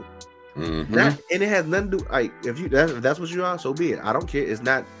about too. Mm-hmm. That, and it has nothing to do, like, if that's what you are, so be it. I don't care. It's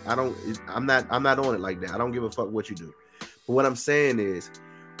not. I'm not on it like that. I don't give a fuck what you do. But what I'm saying is,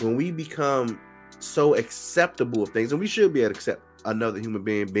 when we become so acceptable of things, and we should be able to accept another human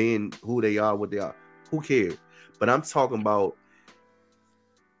being who they are, what they are. Who cares? But I'm talking about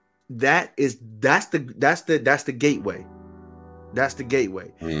that's the gateway. That's the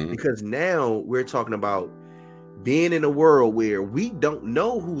gateway. Mm-hmm. Because now we're talking about being in a world where we don't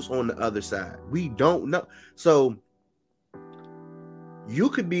know who's on the other side. We don't know. So you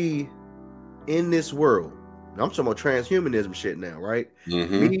could be in this world. I'm talking about transhumanism shit now, right?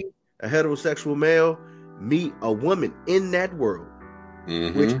 Mm-hmm. Me, a heterosexual male, meet a woman in that world,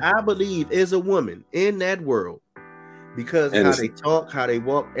 mm-hmm. which I believe is a woman in that world, because and how they talk, how they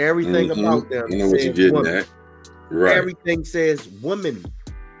walk, everything mm-hmm. about them you know what you're says getting woman. at. Right. Everything says woman.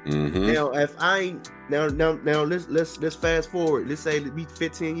 Mm-hmm. Now, if I now let's fast forward. Let's say we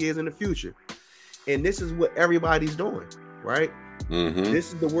 15 years in the future, and this is what everybody's doing, right? Mm-hmm.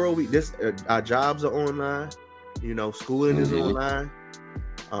 This is the world. Our jobs are online. You know, schooling is online.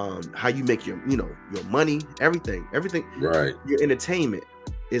 How you make your money, everything, right? Your entertainment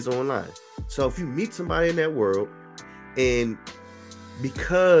is online. So if you meet somebody in that world, and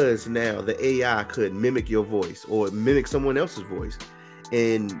because now the AI could mimic your voice or mimic someone else's voice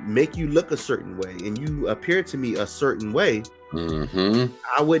and make you look a certain way, and you appear to me a certain way,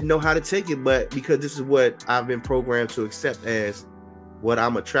 I wouldn't know how to take it, but because this is what I've been programmed to accept as what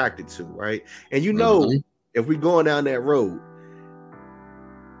I'm attracted to, right? And if we're going down that road,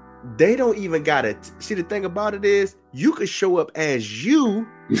 they don't even gotta see. The thing about it is, you could show up as you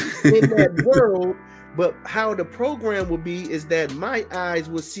in that world, but how the program will be is that my eyes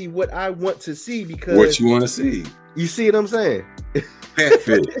will see what I want to see, because what you want to see. You see what I'm saying?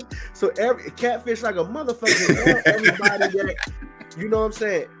 Catfish. So every catfish like a motherfucker. Everybody that, you know what I'm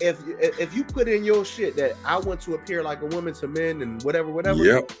saying? If you put in your shit that I want to appear like a woman to men and whatever,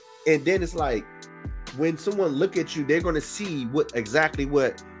 yep. And then it's like when someone look at you, they're gonna see exactly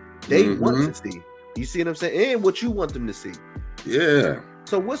what they want to see. You see what I'm saying? And what you want them to see. Yeah.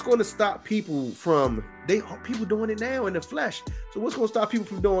 So what's going to stop people from people doing it now in the flesh? So what's going to stop people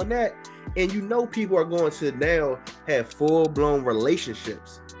from doing that? And people are going to now have full-blown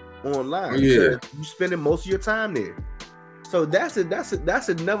relationships online. Yeah. You're spending most of your time there. So that's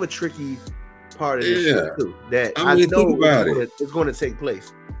another tricky part of this shit too. That I know it's going to take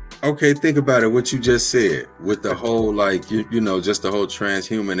place. Okay, think about it. What you just said with the whole, like, just the whole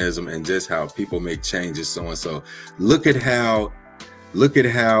transhumanism and just how people make changes, so and so. Look at how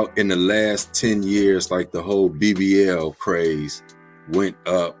in the last 10 years, like the whole BBL craze went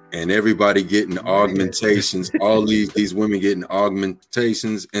up, and everybody getting augmentations, all these women getting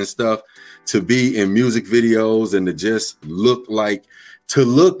augmentations and stuff to be in music videos and to just look like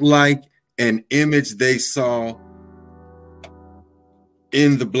an image they saw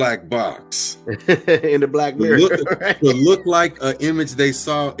in the black box, in the black mirror, to look like an image they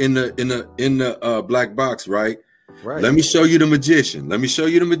saw in the black box, right? Right. Let me show you the magician.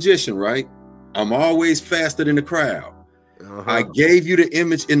 Right? I'm always faster than the crowd. I gave you the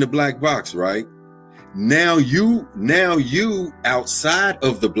image in the black box, right? Now you outside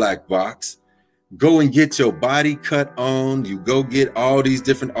of the black box, go and get your body cut on. You go get all these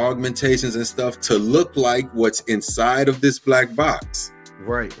different augmentations and stuff to look like what's inside of this black box.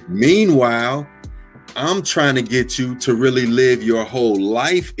 Right. Meanwhile, I'm trying to get you to really live your whole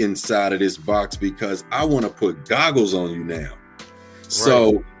life inside of this box, because I want to put goggles on you now. Right.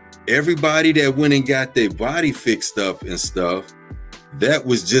 So everybody that went and got their body fixed up and stuff, that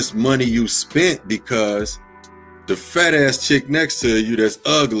was just money you spent, because the fat ass chick next to you that's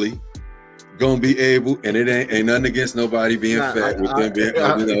ugly gonna be able, and it ain't nothing against nobody being fat with them being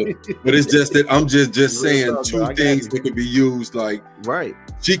ugly, but it's just that I'm just saying two things that could be used, like, right,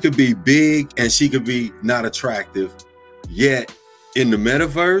 she could be big and she could be not attractive, yet in the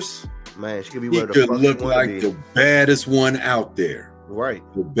metaverse, man, she could be look like the baddest one out there. Right.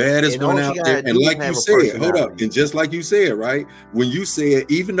 The baddest one out there. And like you said, hold up, and just like you said, right, when you said,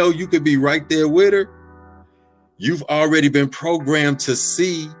 even though you could be right there with her, you've already been programmed to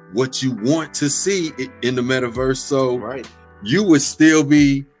see what you want to see in the metaverse. So you would still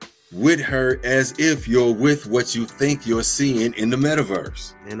be with her as if you're with what you think you're seeing in the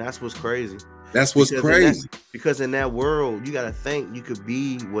metaverse. And that's what's crazy. That's what's crazy. Because in that world, you got to think you could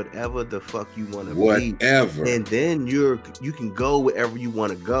be whatever the fuck you want to be. Whatever. And then you can go wherever you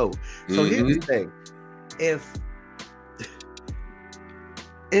want to go. So here's the thing. If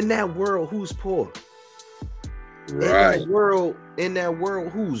in that world, who's poor? Right. In that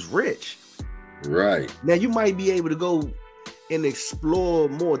world, who's rich? Right. Now you might be able to go and explore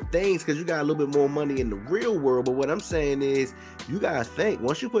more things because you got a little bit more money in the real world. But what I'm saying is, you gotta think,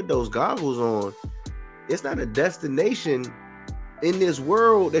 once you put those goggles on, it's not a destination in this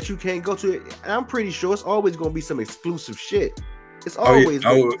world that you can't go to. I'm pretty sure it's always gonna be some exclusive shit. It's always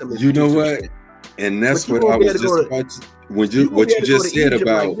gonna be some you know exclusive what? shit. And that's what I was just about to, what you just said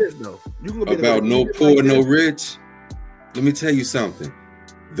about no poor, no rich. Let me tell you something.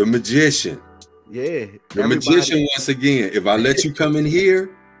 The magician. Yeah. The magician, once again, if I let you come in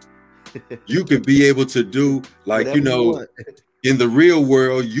here, you could be able to do like, whatever you want. In the real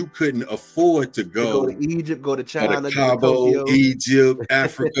world, you couldn't afford to go to Egypt, go to China, to Cabo, Egypt,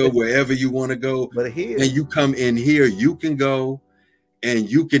 Africa, wherever you want to go. But here, and you come in here, you can go and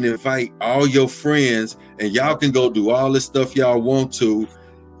you can invite all your friends and y'all can go do all the stuff y'all want to.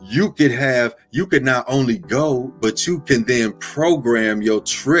 You could not only go, but you can then program your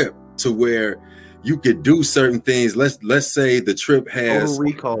trip to where you could do certain things. Let's say the trip has total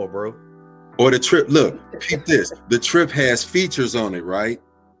recall, bro. Or the trip, look, peep this. The trip has features on it, right?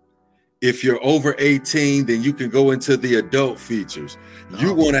 If you're over 18, then you can go into the adult features.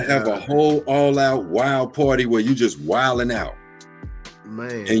 You want to have a whole all-out wild party where you just wilding out.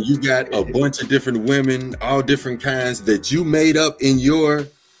 Man. And you got a bunch of different women, all different kinds that you made up in your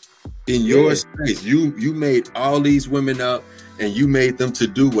space. You made all these women up and you made them to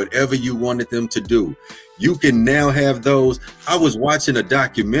do whatever you wanted them to do. You can now have those. I was watching a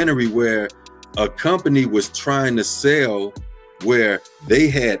documentary where a company was trying to sell where they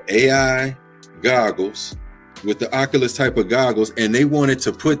had AI goggles with the Oculus type of goggles, and they wanted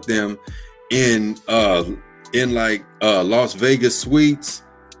to put them in like Las Vegas suites,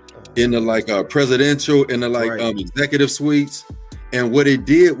 in the like presidential, in the like executive suites. And what it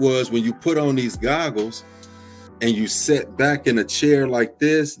did was, when you put on these goggles and you sat back in a chair like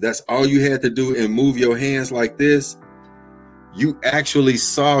this, that's all you had to do, and move your hands like this, you actually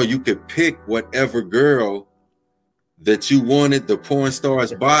saw you could pick whatever girl that you wanted, the porn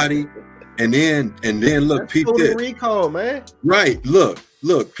star's body, and then look, peep this. Recall, man. Right, look,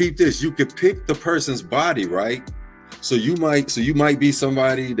 peep this. You could pick the person's body, right? So you might be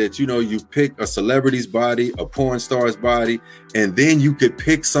somebody that you pick a celebrity's body, a porn star's body, and then you could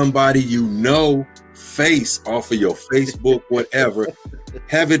pick somebody face off of your Facebook, whatever,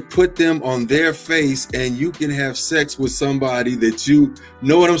 have it put them on their face, and you can have sex with somebody that you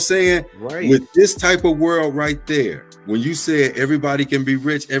know what I'm saying? Right. With this type of world right there, when you said everybody can be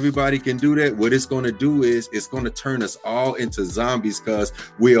rich, everybody can do that, what it's going to do is it's going to turn us all into zombies, because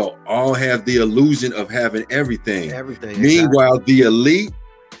we'll all have the illusion of having everything. Meanwhile, exactly.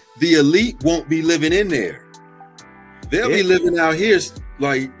 the elite won't be living in there. They'll be living out here,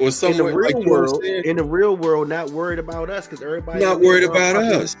 like, or somewhere in the real world, not worried about us, because everybody not worried about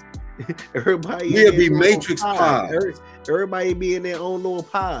us. Everybody we'll be Matrix pod. Everybody be in their own little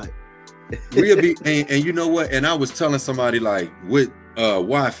pod. We'll be, and you know what? And I was telling somebody, like, with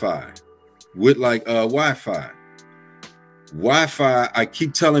Wi-Fi, I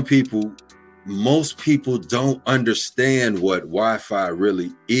keep telling people, most people don't understand what Wi-Fi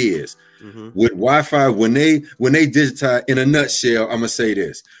really is. With Wi-Fi, when they digitize, in a nutshell, I'm gonna say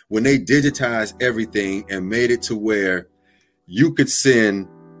this: when they digitized everything and made it to where you could send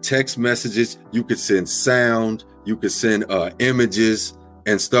text messages, you could send sound, you could send images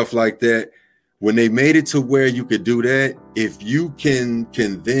and stuff like that. When they made it to where you could do that, if you can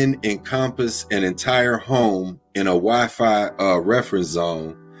then encompass an entire home in a Wi-Fi reference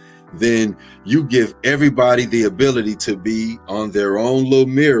zone, then you give everybody the ability to be on their own little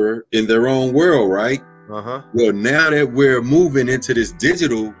mirror in their own world, right? Well, now that we're moving into this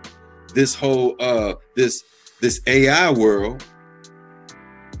digital, this whole this AI world,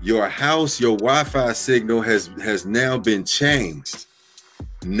 your house, your Wi-Fi signal has now been changed.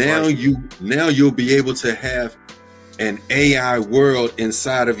 Now you'll be able to have an AI world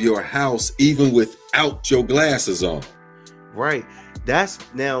inside of your house, even without your glasses on. Right. That's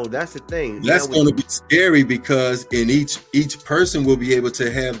the thing. That's going to be scary, because in each person will be able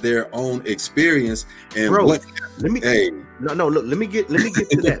to have their own experience. And bro, look, let me get to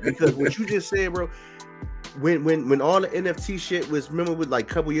that, because what you just said, bro, when all the NFT shit was, remember, with like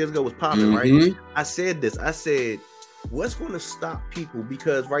a couple years ago was popping, right? I said what's going to stop people?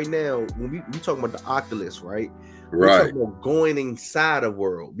 Because right now, when we talking about the Oculus, right? We're talking about going inside a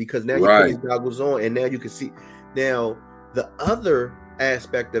world, because now you put these goggles on and now you can see. Now, the other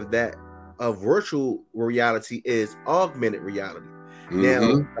aspect of that, of virtual reality, is augmented reality. Now,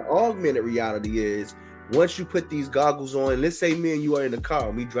 the augmented reality is once you put these goggles on, let's say me and you are in the car,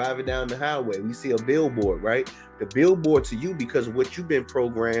 and we driving down the highway, we see a billboard, right? The billboard to you, because of what you've been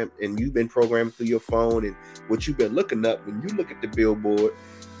programmed, and you've been programmed through your phone and what you've been looking up, when you look at the billboard,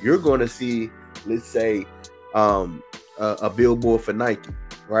 you're going to see, let's say, a billboard for Nike,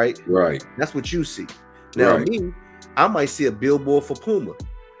 right? Right. That's what you see. Now, me, I might see a billboard for Puma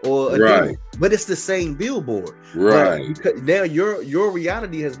or right, but it's the same billboard, right? Because now your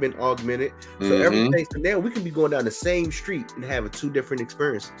reality has been augmented, so everything. So now we can be going down the same street and having two different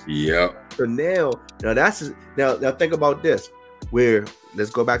experiences. Yep. So now think about this. Where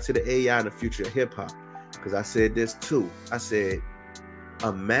let's go back to the AI in the future of hip hop, because I said this too. I said,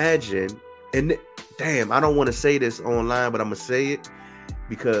 imagine, and damn, I don't want to say this online, but I'm gonna say it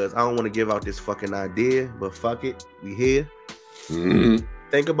because I don't want to give out this fucking idea. But fuck it, we here.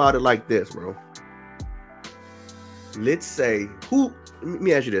 Think about it like this, bro. Let's say let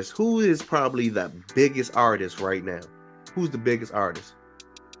me ask you this. Who is probably the biggest artist right now? Who's the biggest artist?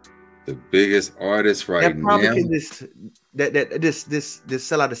 The biggest artist right now? Can this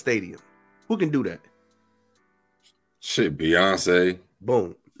sell out a stadium. Who can do that? Shit, Beyonce.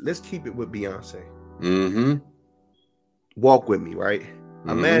 Boom. Let's keep it with Beyonce. Walk with me, right?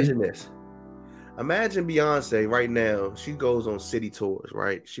 Imagine this. Imagine Beyonce right now. She goes on city tours,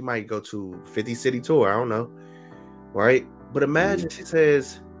 right? She might go to 50 city tour. I don't know, right? But imagine she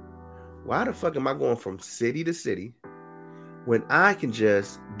says, "Why the fuck am I going from city to city when I can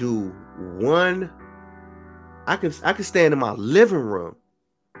just do one? I can stand in my living room.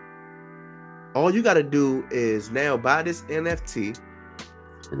 All you got to do is now buy this NFT,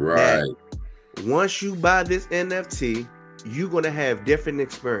 right? Once you buy this NFT, you're gonna have different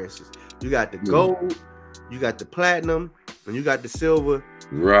experiences." You got the gold, you got the platinum, and you got the silver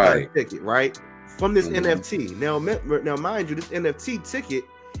ticket, right? From this NFT. Now, mind you, this NFT ticket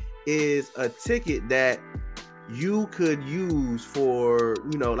is a ticket that you could use for,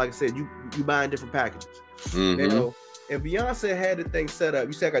 like I said, you buying different packages. Now, if Beyonce had the thing set up,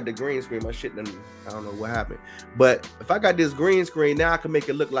 you said I got the green screen, my shit, I don't know what happened. But if I got this green screen, now I can make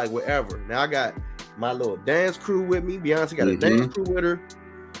it look like wherever. Now I got my little dance crew with me. Beyonce got a dance crew with her.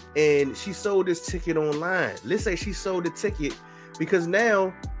 And she sold this ticket online. Let's say she sold the ticket, because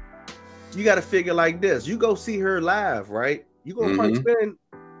now you got to figure like this. You go see her live, right? You gonna probably spend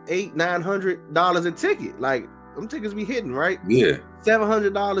 $800-900 a ticket. Like, them tickets be hitting, right? Yeah.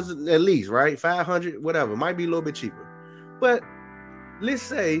 $700 at least, right? $500, whatever. Might be a little bit cheaper. But let's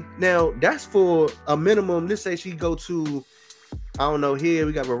say now that's for a minimum. Let's say she go to, I don't know, here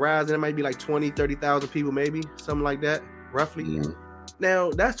we got Verizon. It might be like 20,000-30,000 people, maybe something like that, roughly.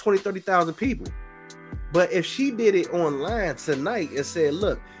 Now, that's 20,000-30,000 people. But if she did it online tonight and said,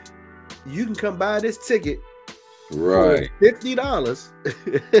 look, you can come buy this ticket for $50,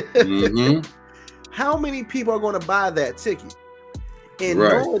 how many people are going to buy that ticket? And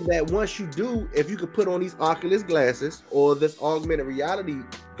knowing that once you do, if you could put on these Oculus glasses or this augmented reality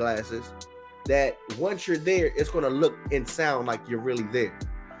glasses, that once you're there, it's going to look and sound like you're really there.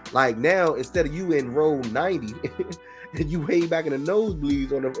 Like now, instead of you in row 90, and you way back in the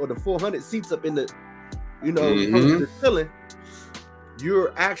nosebleeds on the 400 seats up in the, the ceiling,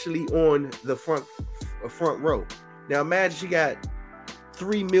 you're actually on the front row. Now imagine she got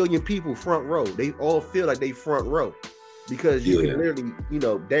 3 million people front row. They all feel like they front row because you can literally,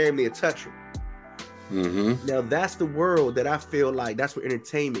 damn near touch them. Now that's the world that I feel like that's where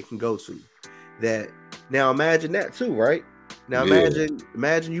entertainment can go to. That now imagine that too, right? Now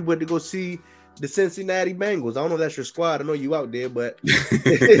imagine you went to go see the Cincinnati Bengals. I don't know if that's your squad. I know you out there, but but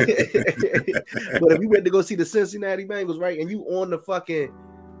if you went to go see the Cincinnati Bengals, right, and you on the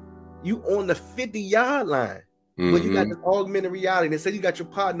 50-yard line, but you got this augmented reality, and they say you got your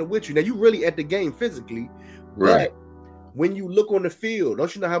partner with you. Now you really at the game physically, but when you look on the field,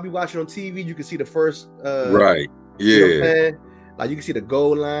 don't you know how we watch it on TV? You can see the first, like you can see the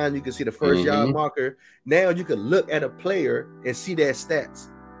goal line, you can see the first yard marker. Now you can look at a player and see their stats.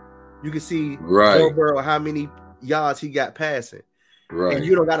 You can see Burrow, how many yards he got passing. And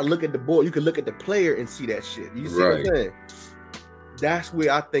you don't got to look at the board. You can look at the player and see that shit. You see what I'm saying? That's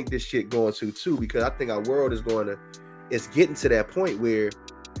where I think this shit going to too, because I think our world it's getting to that point where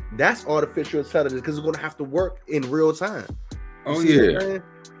that's artificial intelligence, because it's going to have to work in real time.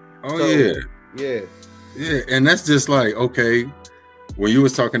 Yeah. And that's just like, okay, when you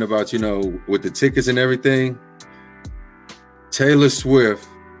was talking about, with the tickets and everything, Taylor Swift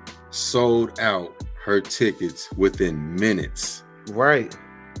sold out her tickets within minutes. Right.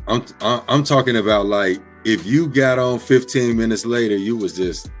 I'm talking about, like, if you got on 15 minutes later, you was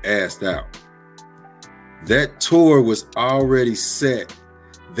just assed out. That tour was already set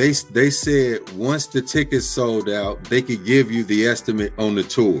they said once the tickets sold out, they could give you the estimate on the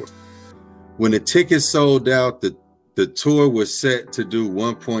tour. When the tickets sold out, the tour was set to do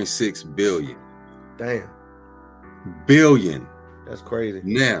 1.6 billion. Damn. Billion. That's crazy.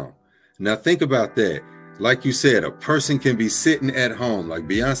 Now think about that. Like you said, a person can be sitting at home, like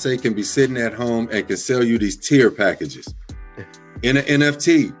Beyonce can be sitting at home and can sell you these tier packages in an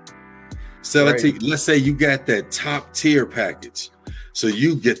NFT. Sell it to, let's say you got that top tier package. So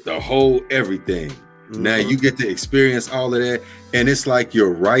you get the whole everything. Now you get to experience all of that. And it's like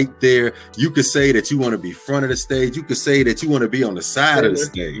you're right there. You could say that you want to be front of the stage. You could say that you want to be on the side of the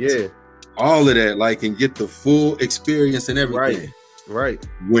stage. Yeah. All of that, like, and get the full experience and everything. Right.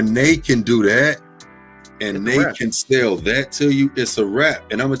 When they can do that and they can sell that to you, it's a wrap.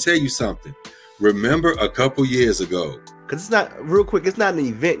 And I'm going to tell you something. Remember a couple years ago. Because it's not, real quick, it's not an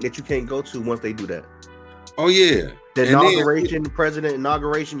event that you can't go to once they do that. Oh, yeah. The inauguration, president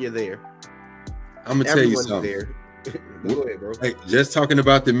inauguration, you're there. I'm gonna tell you something. Go ahead, bro. Hey, just talking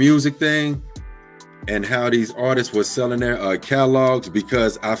about the music thing and how these artists were selling their catalogs,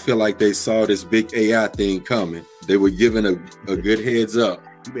 because I feel like they saw this big AI thing coming. They were given a good heads up.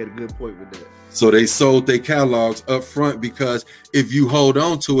 You made a good point with that. So they sold their catalogs up front, because if you hold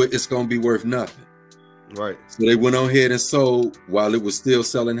on to it, it's gonna be worth nothing. Right. So they went on ahead and sold while it was still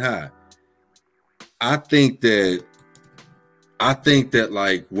selling high. I think that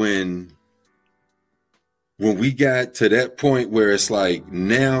like when we got to that point where it's like,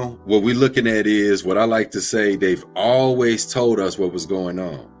 now what we're looking at is what I like to say, they've always told us what was going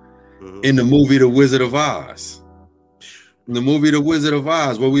on. In the movie The Wizard of Oz. In the movie The Wizard of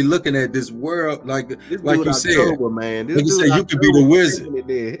Oz, where we're looking at this world, like you said, man. Like you said, you could be the wizard.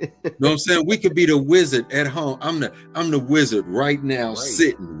 You know what I'm saying? We could be the wizard at home. I'm the wizard right now,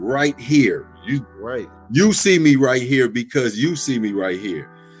 sitting right here. You see me right here because you see me right here.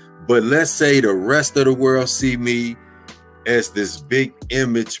 But let's say the rest of the world see me as this big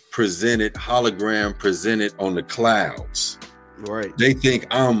image presented, hologram presented on the clouds. Right. They think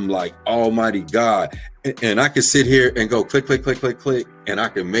I'm like Almighty God. And I can sit here and go click, click, click, click, click. And I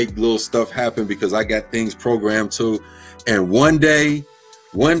can make little stuff happen because I got things programmed too. And one day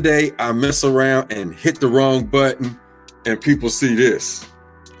I mess around and hit the wrong button and people see this.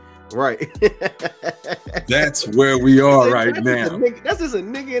 Right. That's where we are right now. That's just a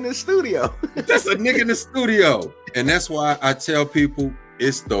nigga in the studio. That's a nigga in the studio. And that's why I tell people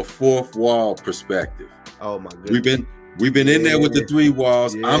it's the fourth wall perspective. Oh my goodness. We've been in there with the three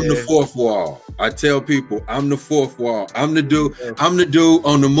walls. Yeah. I'm the fourth wall. I tell people I'm the fourth wall. I'm the dude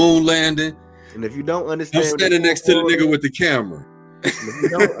on the moon landing. And if you don't understand, I'm standing next to the nigga with the camera.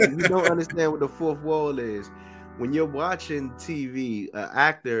 If you don't understand what the fourth wall is, when you're watching TV, an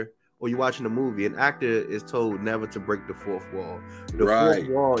actor, or you're watching a movie, an actor is told never to break the fourth wall. The fourth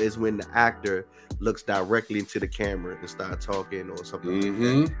wall is when the actor looks directly into the camera and start talking or something like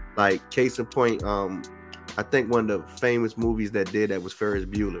that. Like, case in point, I think one of the famous movies that did that was Ferris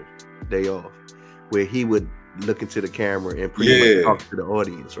Bueller, Day Off, where he would look into the camera and pretty much talk to the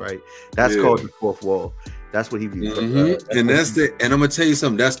audience, right? That's called the fourth wall. That's what he views. And that's it. And I'm gonna tell you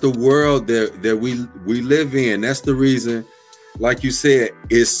something. That's the world that we live in. That's the reason. Like you said,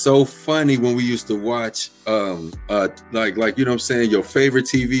 it's so funny when we used to watch like you know what I'm saying, your favorite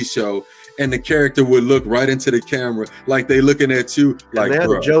TV show, and the character would look right into the camera like they looking at you like,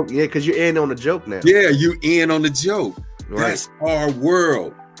 bro. A joke, because you're in on the joke now. Yeah, you in on the joke. Right. That's our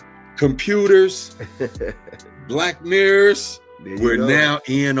world. Computers, Black Mirrors, we're now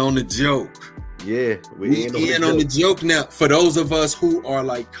in on the joke. Yeah, we in on the joke now. For those of us who are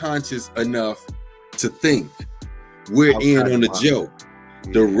like conscious enough to think, we're in on the joke.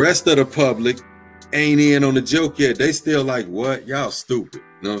 Yeah. The rest of the public ain't in on the joke yet. They still like, what? Y'all stupid. You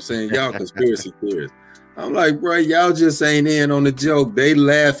know what I'm saying? Y'all conspiracy theorists. I'm like, bro, y'all just ain't in on the joke. They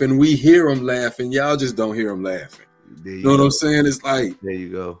laugh and we hear them laughing. Y'all just don't hear them laughing. You know what I'm saying? It's like, there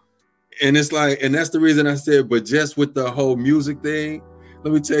you go. And it's like, and that's the reason I said, but just with the whole music thing,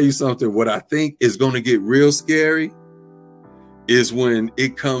 let me tell you something. What I think is going to get real scary is when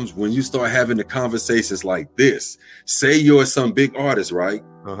you start having the conversations like this. Say you're some big artist, right?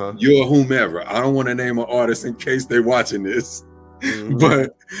 You're whomever. I don't want to name an artist in case they're watching this.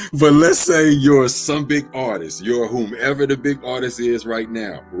 But let's say you're some big artist. You're whomever the big artist is right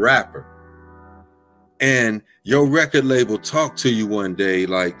now, rapper. And your record label talk to you one day,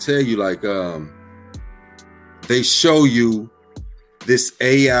 like tell you like, they show you this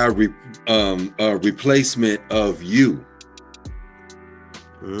AI replacement of you.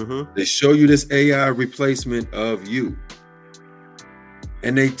 They show you this AI replacement of you.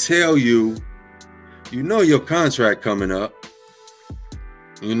 And they tell you, you know your contract coming up.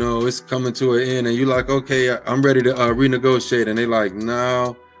 you know, it's coming to an end, and you're like, okay, I'm ready to renegotiate, and they like,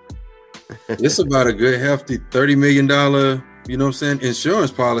 no, it's about a good hefty $30 million, you know what I'm saying,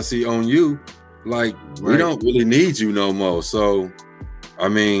 insurance policy on you. Like, we don't really need you no more. So, I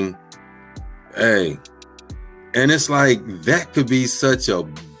mean, hey, and it's like that could be such a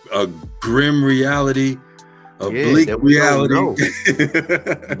grim reality. A bleak reality.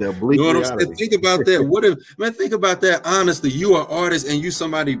 The bleak you know what reality. I'm saying? Think about that. What if, man, think about that. Honestly, you are an artist and you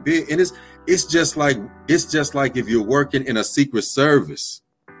somebody big, and it's just like if you're working in a secret service,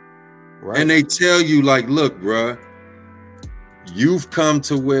 and they tell you like, look, bruh, you've come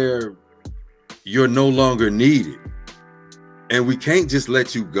to where you're no longer needed, and we can't just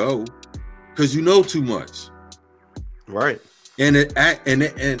let you go because you know too much, right? And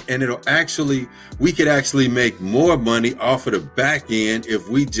it'll actually, we could actually make more money off of the back end if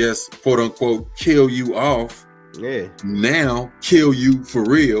we just quote unquote kill you off. Yeah. Now kill you for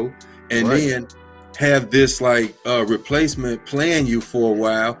real, and then have this like replacement playing you for a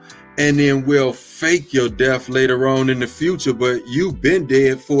while, and then we'll fake your death later on in the future. But you've been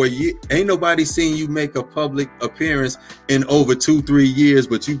dead for a year. Ain't nobody seen you make a public appearance in over 2-3 years,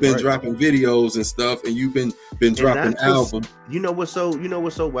 but you've been dropping videos and stuff, and you've been dropping albums. You know what's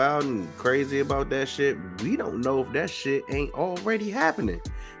so wild and crazy about that shit? We don't know if that shit ain't already happening.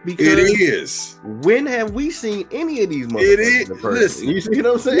 Because it is. When have we seen any of these motherfuckers? It is. Listen, you see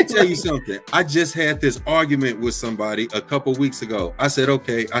what I'm saying? Let me tell you something. I just had this argument with somebody a couple weeks ago. I said,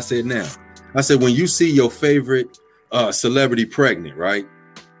 okay. I said, when you see your favorite celebrity pregnant, right?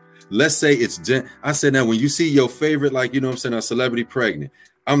 Let's say it's I said, now when you see your favorite, like, you know what I'm saying, a celebrity pregnant,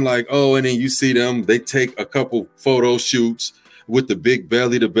 I'm like, oh, and then you see them, they take a couple photo shoots with the big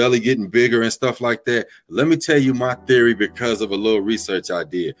belly, the belly getting bigger and stuff like that. Let me tell you my theory because of a little research I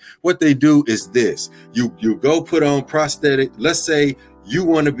did. What they do is this. You go put on prosthetic. Let's say you're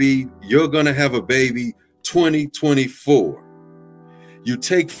going to have a baby 2024. You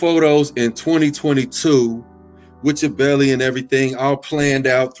take photos in 2022 with your belly and everything all planned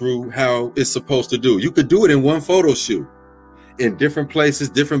out through how it's supposed to do. You could do it in one photo shoot. In different places,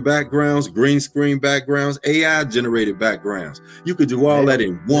 different backgrounds, green screen backgrounds, AI generated backgrounds. You could do all that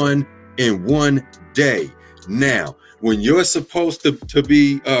in one day. Now, when you're supposed to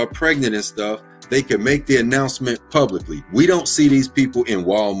be pregnant and stuff, they can make the announcement publicly. We don't see these people in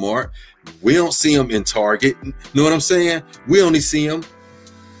Walmart. We don't see them in Target. You know what I'm saying? We only see them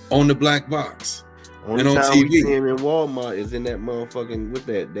on the black box. And on TV. We see him in Walmart is in that motherfucking with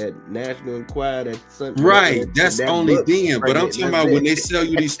that National Enquirer, that's only then. But I'm talking about when they sell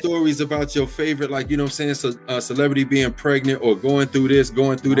you these stories about your favorite, like, you know what I'm saying, so a celebrity being pregnant or going through this,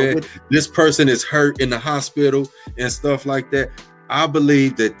 going through that. This person is hurt in the hospital and stuff like that. I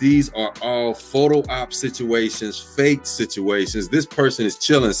believe that these are all photo op situations, fake situations. This person is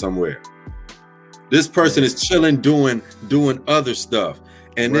chilling somewhere. This person is chilling, doing other stuff.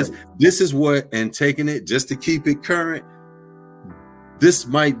 And this is what, and taking it just to keep it current, this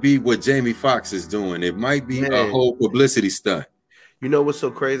might be what Jamie Foxx is doing. It might be a whole publicity stunt. You know what's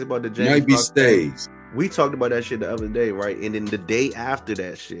so crazy about the Jamie Foxx? Might be staged. We talked about that shit the other day, right? And then the day after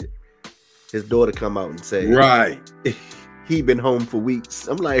that shit, his daughter come out and say, he been home for weeks.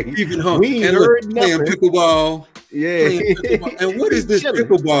 I'm like, he been home. We ain't heard nothing. Playing pickleball. Yeah. Playing pickleball. And what is this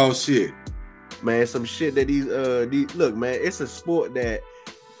pickleball shit? Man, some shit that these look, man, it's a sport that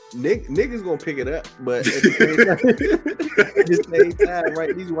niggas gonna pick it up, but at the same time,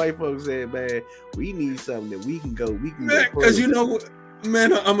 right? These white folks said, man, we need something that we can go. Because you know what,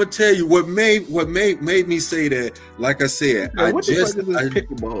 man, I'm gonna tell you what made me say that. Like I said, man,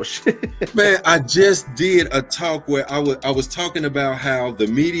 pickleball shit. Man, I just did a talk where I was talking about how the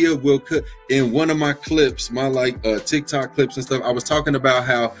media will cut in one of my clips, my TikTok clips and stuff. I was talking about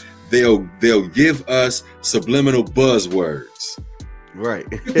how they'll give us subliminal buzzwords. Right.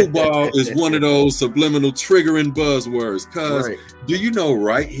 Pickleball is one of those subliminal triggering buzzwords. Because do you know,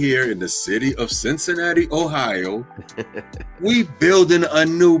 right here in the city of Cincinnati, Ohio, we building a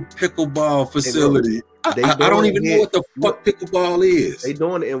new pickleball facility. I don't even know what the fuck pickleball is. They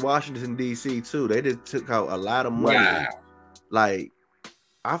doing it in Washington, D.C. too. They just took out a lot of money. Wow. Like,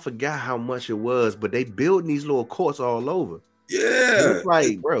 I forgot how much it was, but they building these little courts all over. Yeah, it's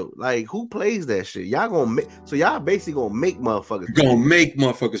like, bro, like, who plays that shit? Y'all gonna make, so y'all basically gonna make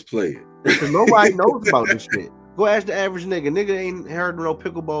motherfuckers play it because nobody knows about this shit. Go ask the average nigga. Nigga ain't heard of no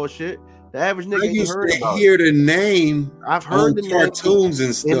pickleball shit. The average nigga ain't heard about hear the name. I've heard the cartoons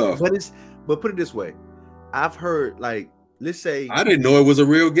and stuff, but put it this way, I've heard, like, let's say I didn't know it was a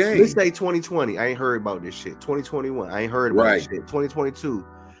real game. Let's say 2020, I ain't heard about this shit. 2021, I ain't heard about this shit. 2022,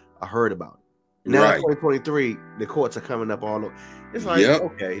 I heard about it. Now 2023, the courts are coming up all over. It's like,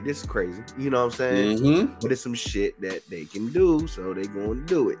 okay, this is crazy. You know what I'm saying? But it's some shit that they can do, so they gonna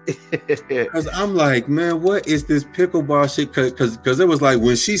do it. Because I'm like, man, what is this pickleball shit? Because it was like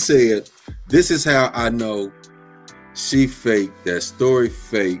when she said, "This is how I know she fake, that story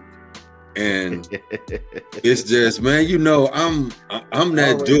fake," and it's just, man, you know, I'm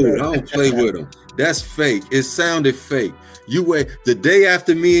that dude. I don't play with them. That's fake. It sounded fake. You wait the day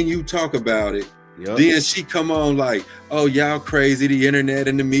after me and you talk about it. Then she come on like, oh, y'all crazy. The internet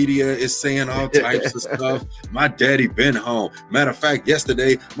and the media is saying all types of stuff. My daddy been home. Matter of fact,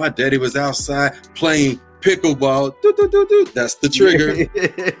 yesterday, my daddy was outside playing pickleball. That's the trigger.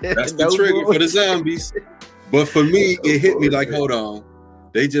 That's the trigger for the zombies. But for me, it hit me like, hold on.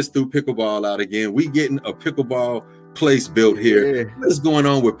 They just threw pickleball out again. We getting a pickleball place built here. What's going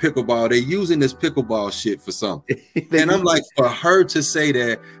on with pickleball? They using this pickleball shit for something. And I'm like, for her to say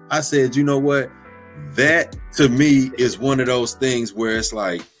that, I said, you know what? That to me is one of those things where it's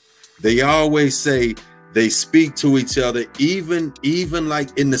like they always say they speak to each other, even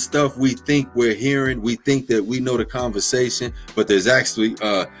like in the stuff we think we're hearing, we think that we know the conversation, but there's actually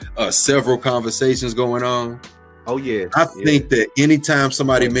several conversations going on. Oh yeah. I think that anytime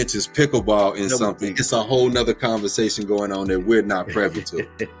somebody mentions pickleball in something, it's a whole nother conversation going on that we're not privy to.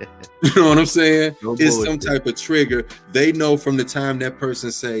 You know what I'm saying? It's some type of trigger. They know from the time that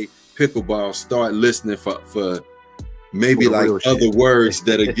person say pickleball, start listening for maybe like other words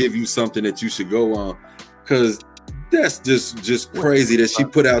that'll give you something that you should go on. Cause that's just crazy that she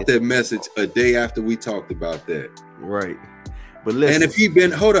put out that message a day after we talked about that. Right. But listen. And if he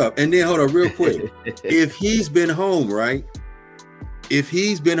been hold up real quick. If he's been home, right? If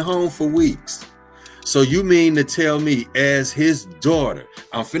he's been home for weeks, so you mean to tell me as his daughter,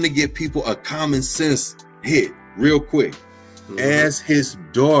 I'm finna get people a common sense hit real quick. As his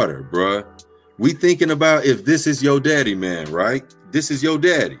daughter, bruh, we thinking about if this is your daddy, man, right? This is your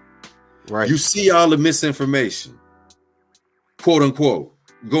daddy. Right. You see all the misinformation, quote unquote,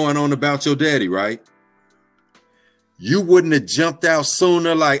 going on about your daddy, right? You wouldn't have jumped out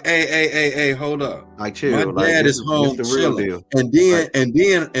sooner, like, hey, hold up. Like, chill. My dad is home chilling. And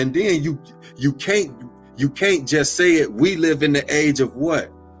then you can't just say it. We live in the age of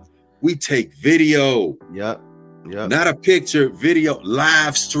what? We take video. Yep. Not a picture, video,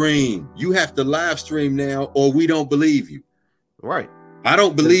 live stream. You have to live stream now, or we don't believe you. Right. I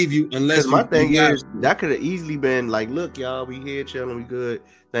don't believe you unless my thing is that could have easily been like, look, y'all, we here chilling, we good.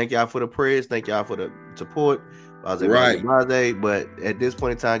 Thank y'all for the prayers, thank y'all for the support. Right. But at this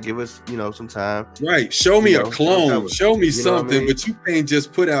point in time, give us, some time. Right. Show me a clone. Show me something, but you can't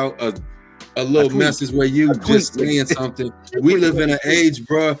just put out a little message where you just saying something. We live in an age,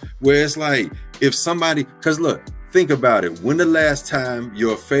 bro, where it's like if somebody, because look, think about it. When the last time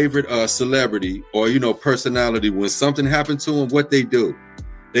your favorite celebrity or personality, when something happened to them, what they do?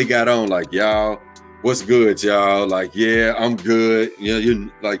 They got on like, y'all, what's good, y'all? Like, yeah, I'm good.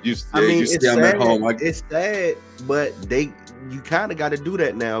 You see I'm at home. It's sad, but you kind of got to do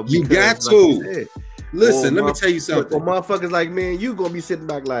that now. You got to. Listen, let me tell you something. For motherfuckers like me and you gonna be sitting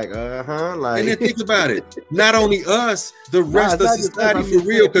back like, like. And then think about it. Not only us, the rest of society for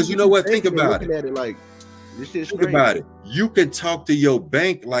real. Because you know what? Think about it. Like, this shit's think about it. You can talk to your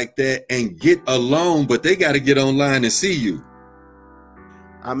bank like that and get a loan, but they got to get online and see you.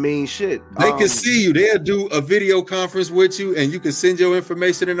 I mean, shit. They can see you. They'll do a video conference with you, and you can send your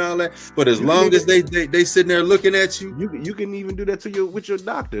information and all that. But as long as they sitting there looking at you, you can even do that with your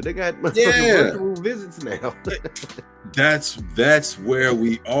doctor. They got virtual visits now. That's where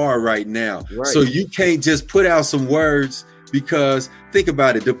we are right now. Right. So you can't just put out some words. Because think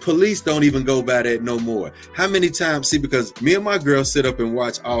about it, the police don't even go by that no more. How many times, see, because me and my girl sit up and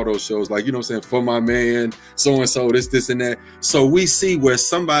watch all those shows, like, you know what I'm saying, For My Man, so-and-so, this and that. So we see where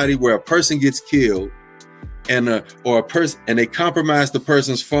a person gets killed and they compromise the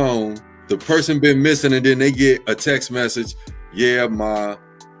person's phone, the person been missing, and then they get a text message, yeah, ma,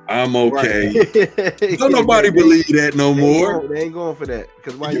 I'm okay. Right. Don't nobody believe that no more. They ain't going for that.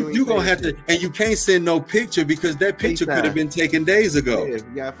 Because why you gonna have to, and you can't send no picture because that picture could have been taken days ago. Yeah,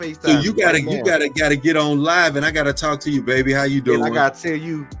 you got FaceTime. So you gotta get on live, and I gotta talk to you, baby. How you doing? And I gotta tell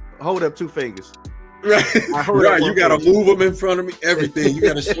you, hold up 2 fingers. Right, right. You gotta move them in front of me. Everything. You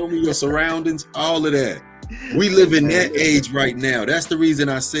gotta show me your surroundings. All of that. We live in that age right now. That's the reason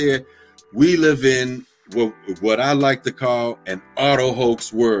I said we live in what I like to call an auto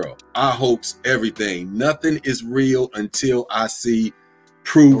hoax world. I hoax everything. Nothing is real until I see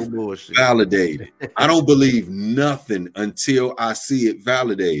proof validated. I don't believe nothing until I see it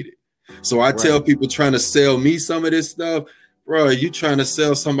validated. So I tell people trying to sell me some of this stuff, bro, you trying to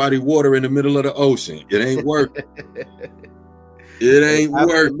sell somebody water in the middle of the ocean. It ain't working. It ain't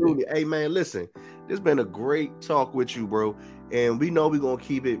working. Hey, man, listen. This been a great talk with you, bro. And we know we're going to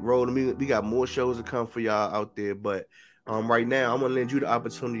keep it rolling. We got more shows to come for y'all out there. But right now, I'm going to lend you the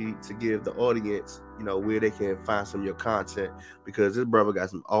opportunity to give the audience, where they can find some of your content. Because this brother got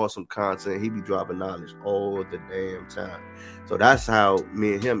some awesome content. He be dropping knowledge all the damn time. So that's how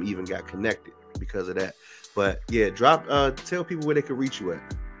me and him even got connected because of that. But yeah, tell people where they can reach you at.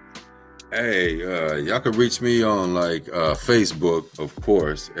 Hey, y'all can reach me on like Facebook, of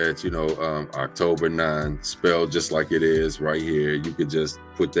course, at Ahnkto13ber9, spelled just like it is right here. You could just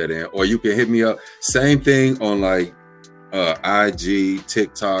put that in, or you can hit me up. Same thing on like IG,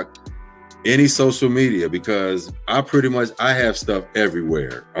 TikTok, any social media, because I have stuff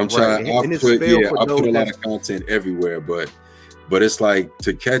everywhere. I'm trying. I put a lot of content everywhere, but it's like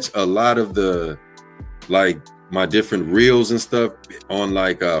to catch a lot of the my different reels and stuff on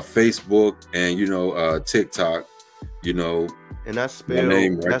like Facebook and TikTok, and that's spelled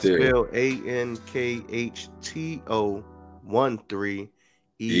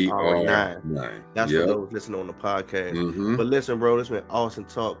Ahnkto13ber9. That's for those listening on the podcast. But listen, bro, this been awesome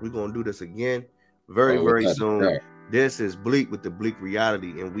talk. We're gonna do this again very soon. This is Blek with the Blek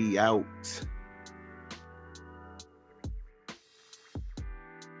Reality, and we out.